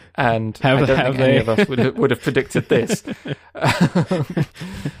either, and I don't think any of us would have predicted this.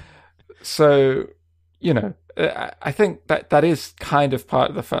 So, I think that is kind of part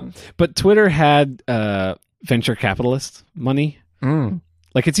of the fun. But Twitter had venture capitalist money. Mm.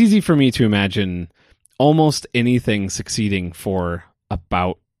 Like, it's easy for me to imagine almost anything succeeding for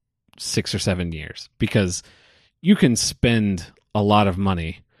about 6 or 7 years, because you can spend a lot of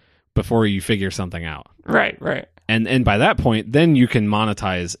money before you figure something out. Right. And by that point, then you can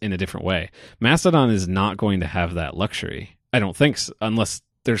monetize in a different way. Mastodon is not going to have that luxury. I don't think so, unless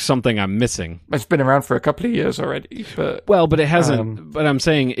there's something I'm missing. It's been around for a couple of years already. But it hasn't. But I'm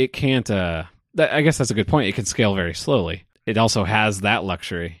saying it can't. I guess that's a good point. It can scale very slowly. It also has that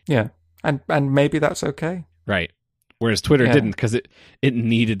luxury. Yeah. And maybe that's okay. Right. Whereas Twitter didn't, because it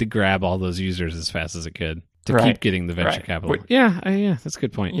needed to grab all those users as fast as it could to keep getting the venture capital. Yeah, that's a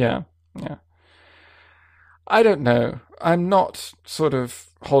good point. Yeah. I don't know. I'm not sort of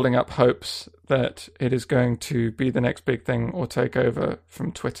holding up hopes that it is going to be the next big thing or take over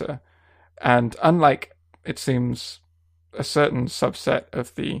from Twitter. And unlike, it seems, a certain subset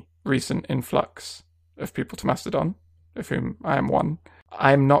of the recent influx of people to Mastodon, of whom I am one,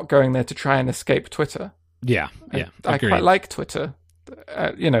 I'm not going there to try and escape Twitter. Yeah. I quite like Twitter.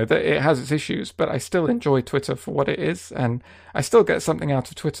 It has its issues, but I still enjoy Twitter for what it is, and I still get something out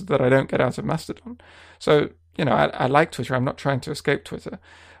of Twitter that I don't get out of Mastodon. So, I like Twitter. I'm not trying to escape Twitter.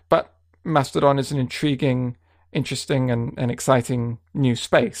 But Mastodon is an intriguing, interesting, and exciting new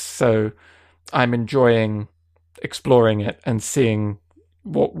space. So I'm enjoying exploring it and seeing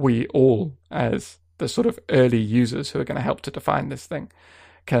what we all, as the sort of early users who are going to help to define this thing,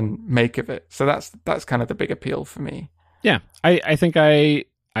 can make of it. So that's kind of the big appeal for me. Yeah, I think I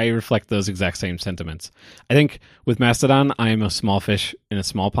reflect those exact same sentiments. I think with Mastodon, I am a small fish in a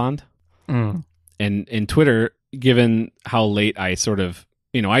small pond. Mm. And in Twitter, given how late I sort of,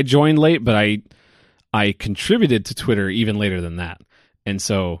 I joined late, but I contributed to Twitter even later than that. And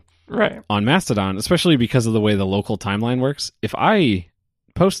so on Mastodon, especially because of the way the local timeline works, if I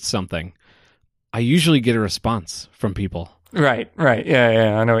post something, I usually get a response from people. Right.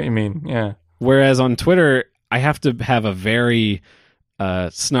 Yeah, I know what you mean. Yeah. Whereas on Twitter, I have to have a very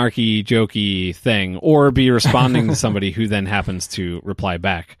snarky, jokey thing, or be responding to somebody who then happens to reply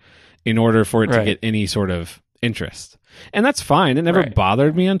back in order for it to get any sort of interest. And that's fine. It never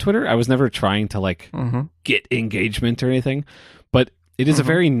bothered me on Twitter. I was never trying to get engagement or anything. But it is a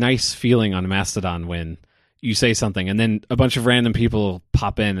very nice feeling on Mastodon when you say something and then a bunch of random people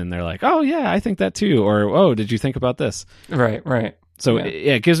pop in and they're like, oh yeah, I think that too. Or, oh, did you think about this? Right. So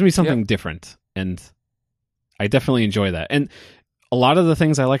it gives me something different. And I definitely enjoy that. And a lot of the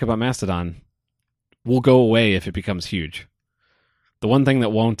things I like about Mastodon will go away if it becomes huge. The one thing that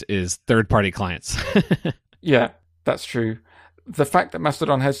won't is third-party clients. Yeah, that's true. The fact that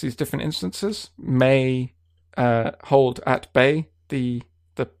Mastodon has these different instances may hold at bay the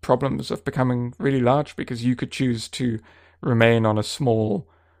problems of becoming really large, because you could choose to remain on a small,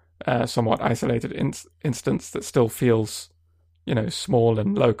 somewhat isolated instance that still feels, small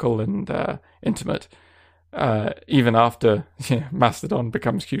and local and intimate. Even after Mastodon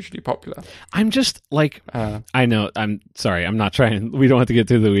becomes hugely popular. I'm just I know, I'm sorry, I'm not trying, we don't have to get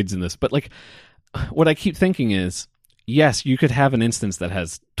through the weeds in this, but what I keep thinking is, yes, you could have an instance that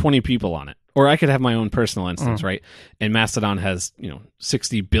has 20 people on it, or I could have my own personal instance, right? And Mastodon has,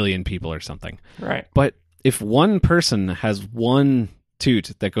 60 billion people or something. Right. But if one person has one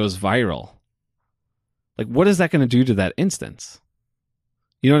toot that goes viral, what is that going to do to that instance?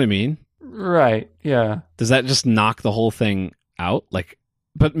 You know what I mean? Right, yeah. Does that just knock the whole thing out?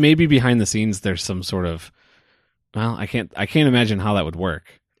 But maybe behind the scenes there's some sort of, well, I can't imagine how that would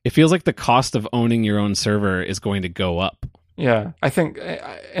work. It feels like the cost of owning your own server is going to go up. Yeah, I think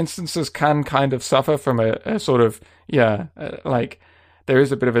instances can kind of suffer from a sort of, there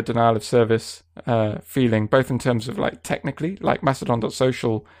is a bit of a denial of service feeling, both in terms of technically,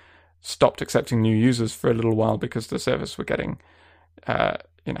 Mastodon.social stopped accepting new users for a little while because the service were getting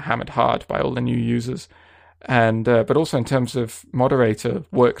hammered hard by all the new users, and but also in terms of moderator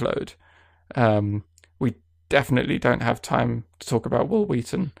workload, we definitely don't have time to talk about Wil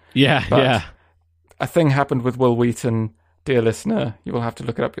Wheaton. Yeah. A thing happened with Wil Wheaton, dear listener. You will have to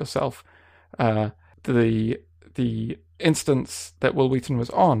look it up yourself. The instance that Wil Wheaton was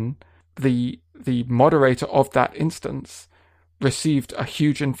on, the moderator of that instance received a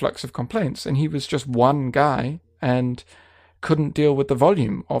huge influx of complaints, and he was just one guy and couldn't deal with the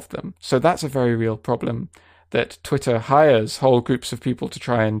volume of them. So that's a very real problem that Twitter hires whole groups of people to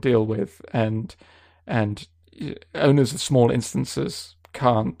try and deal with, and owners of small instances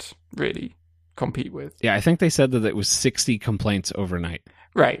can't really compete with. Yeah, I think they said that it was 60 complaints overnight.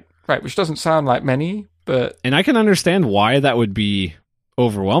 Right, which doesn't sound like many, but... And I can understand why that would be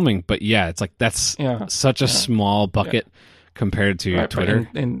overwhelming, but yeah, it's that's such a small bucket compared to Twitter.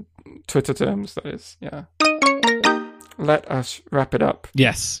 In Twitter terms, that is, yeah. Let us wrap it up.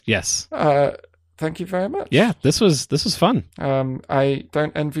 Yes. Thank you very much. Yeah, this was fun. I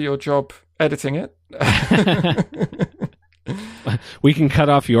don't envy your job editing it. We can cut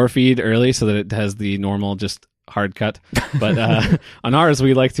off your feed early so that it has the normal just hard cut. But on ours,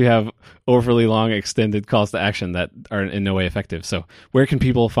 we like to have overly long extended calls to action that are in no way effective. So where can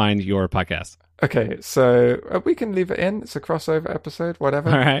people find your podcast? Okay, so we can leave it in. It's a crossover episode, whatever.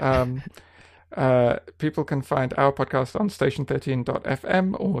 All right. People can find our podcast on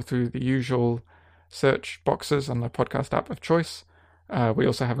station13.fm or through the usual search boxes on the podcast app of choice. We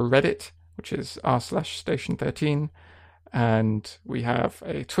also have a Reddit, which is r/station13. And we have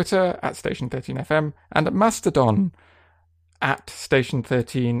a Twitter at station13fm and a Mastodon at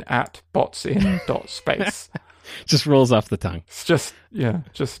station13 at botsin.space. Just rolls off the tongue. It's just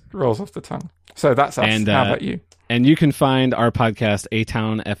rolls off the tongue. So that's us. And, how about you? And you can find our podcast,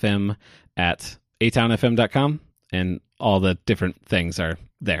 A-Town FM, at atownfm.com, and all the different things are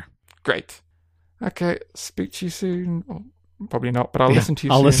there. Great. Okay, speak to you soon. Well, probably not, but I'll listen to you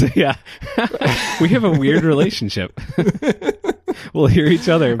soon. I'll listen, yeah. We have a weird relationship. We'll hear each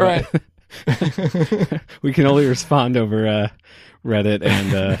other, but we can only respond over Reddit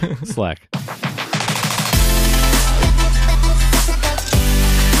and Slack.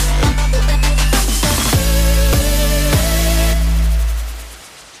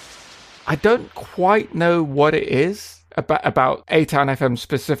 I don't quite know what it is about A-Town FM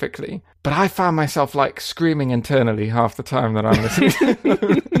specifically, but I found myself screaming internally half the time that I'm listening.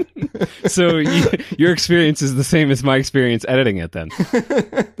 So your experience is the same as my experience editing it then.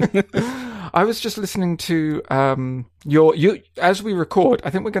 I was just listening to you as we record.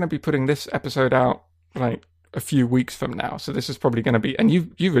 I think we're going to be putting this episode out a few weeks from now. So this is probably going to be, and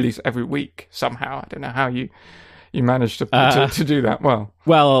you release every week somehow. I don't know how you you managed to do that well.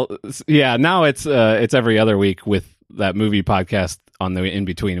 Well, yeah. Now it's every other week with that movie podcast on the in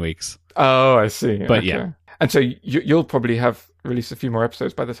between weeks. Oh, I see. But okay. yeah. And so you'll probably have released a few more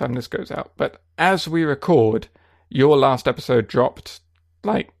episodes by the time this goes out. But as we record, your last episode dropped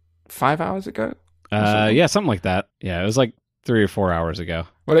like 5 hours ago. Yeah, something like that. Yeah, it was like 3 or 4 hours ago.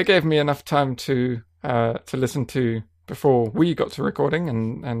 Well, it gave me enough time to listen to before we got to recording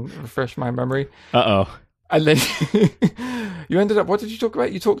and refresh my memory. Uh-oh. And then you ended up, what did you talk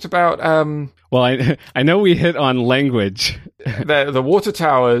about? You talked about... well, I know we hit on language. the water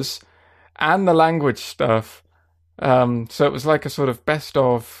towers and the language stuff. So it was like a sort of best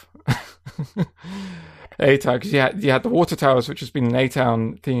of A-Town, because you had the water towers, which has been an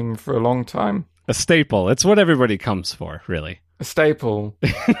A-Town theme for a long time. A staple. It's what everybody comes for, really. A staple.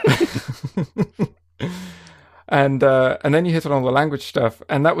 And then you hit on all the language stuff,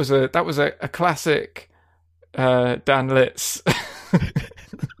 and that was a classic Dan Litz.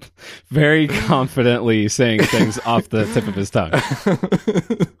 Very confidently saying things off the tip of his tongue.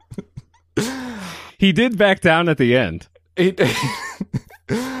 He did back down at the end. For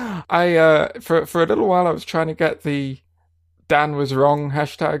a little while I was trying to get the Dan was wrong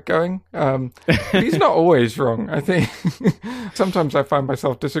hashtag going. He's not always wrong. I think sometimes I find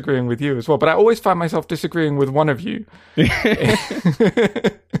myself disagreeing with you as well, but I always find myself disagreeing with one of you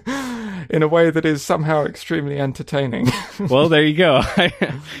in a way that is somehow extremely entertaining. Well, there you go.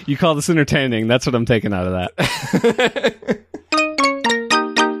 You call this entertaining. That's what I'm taking out of that.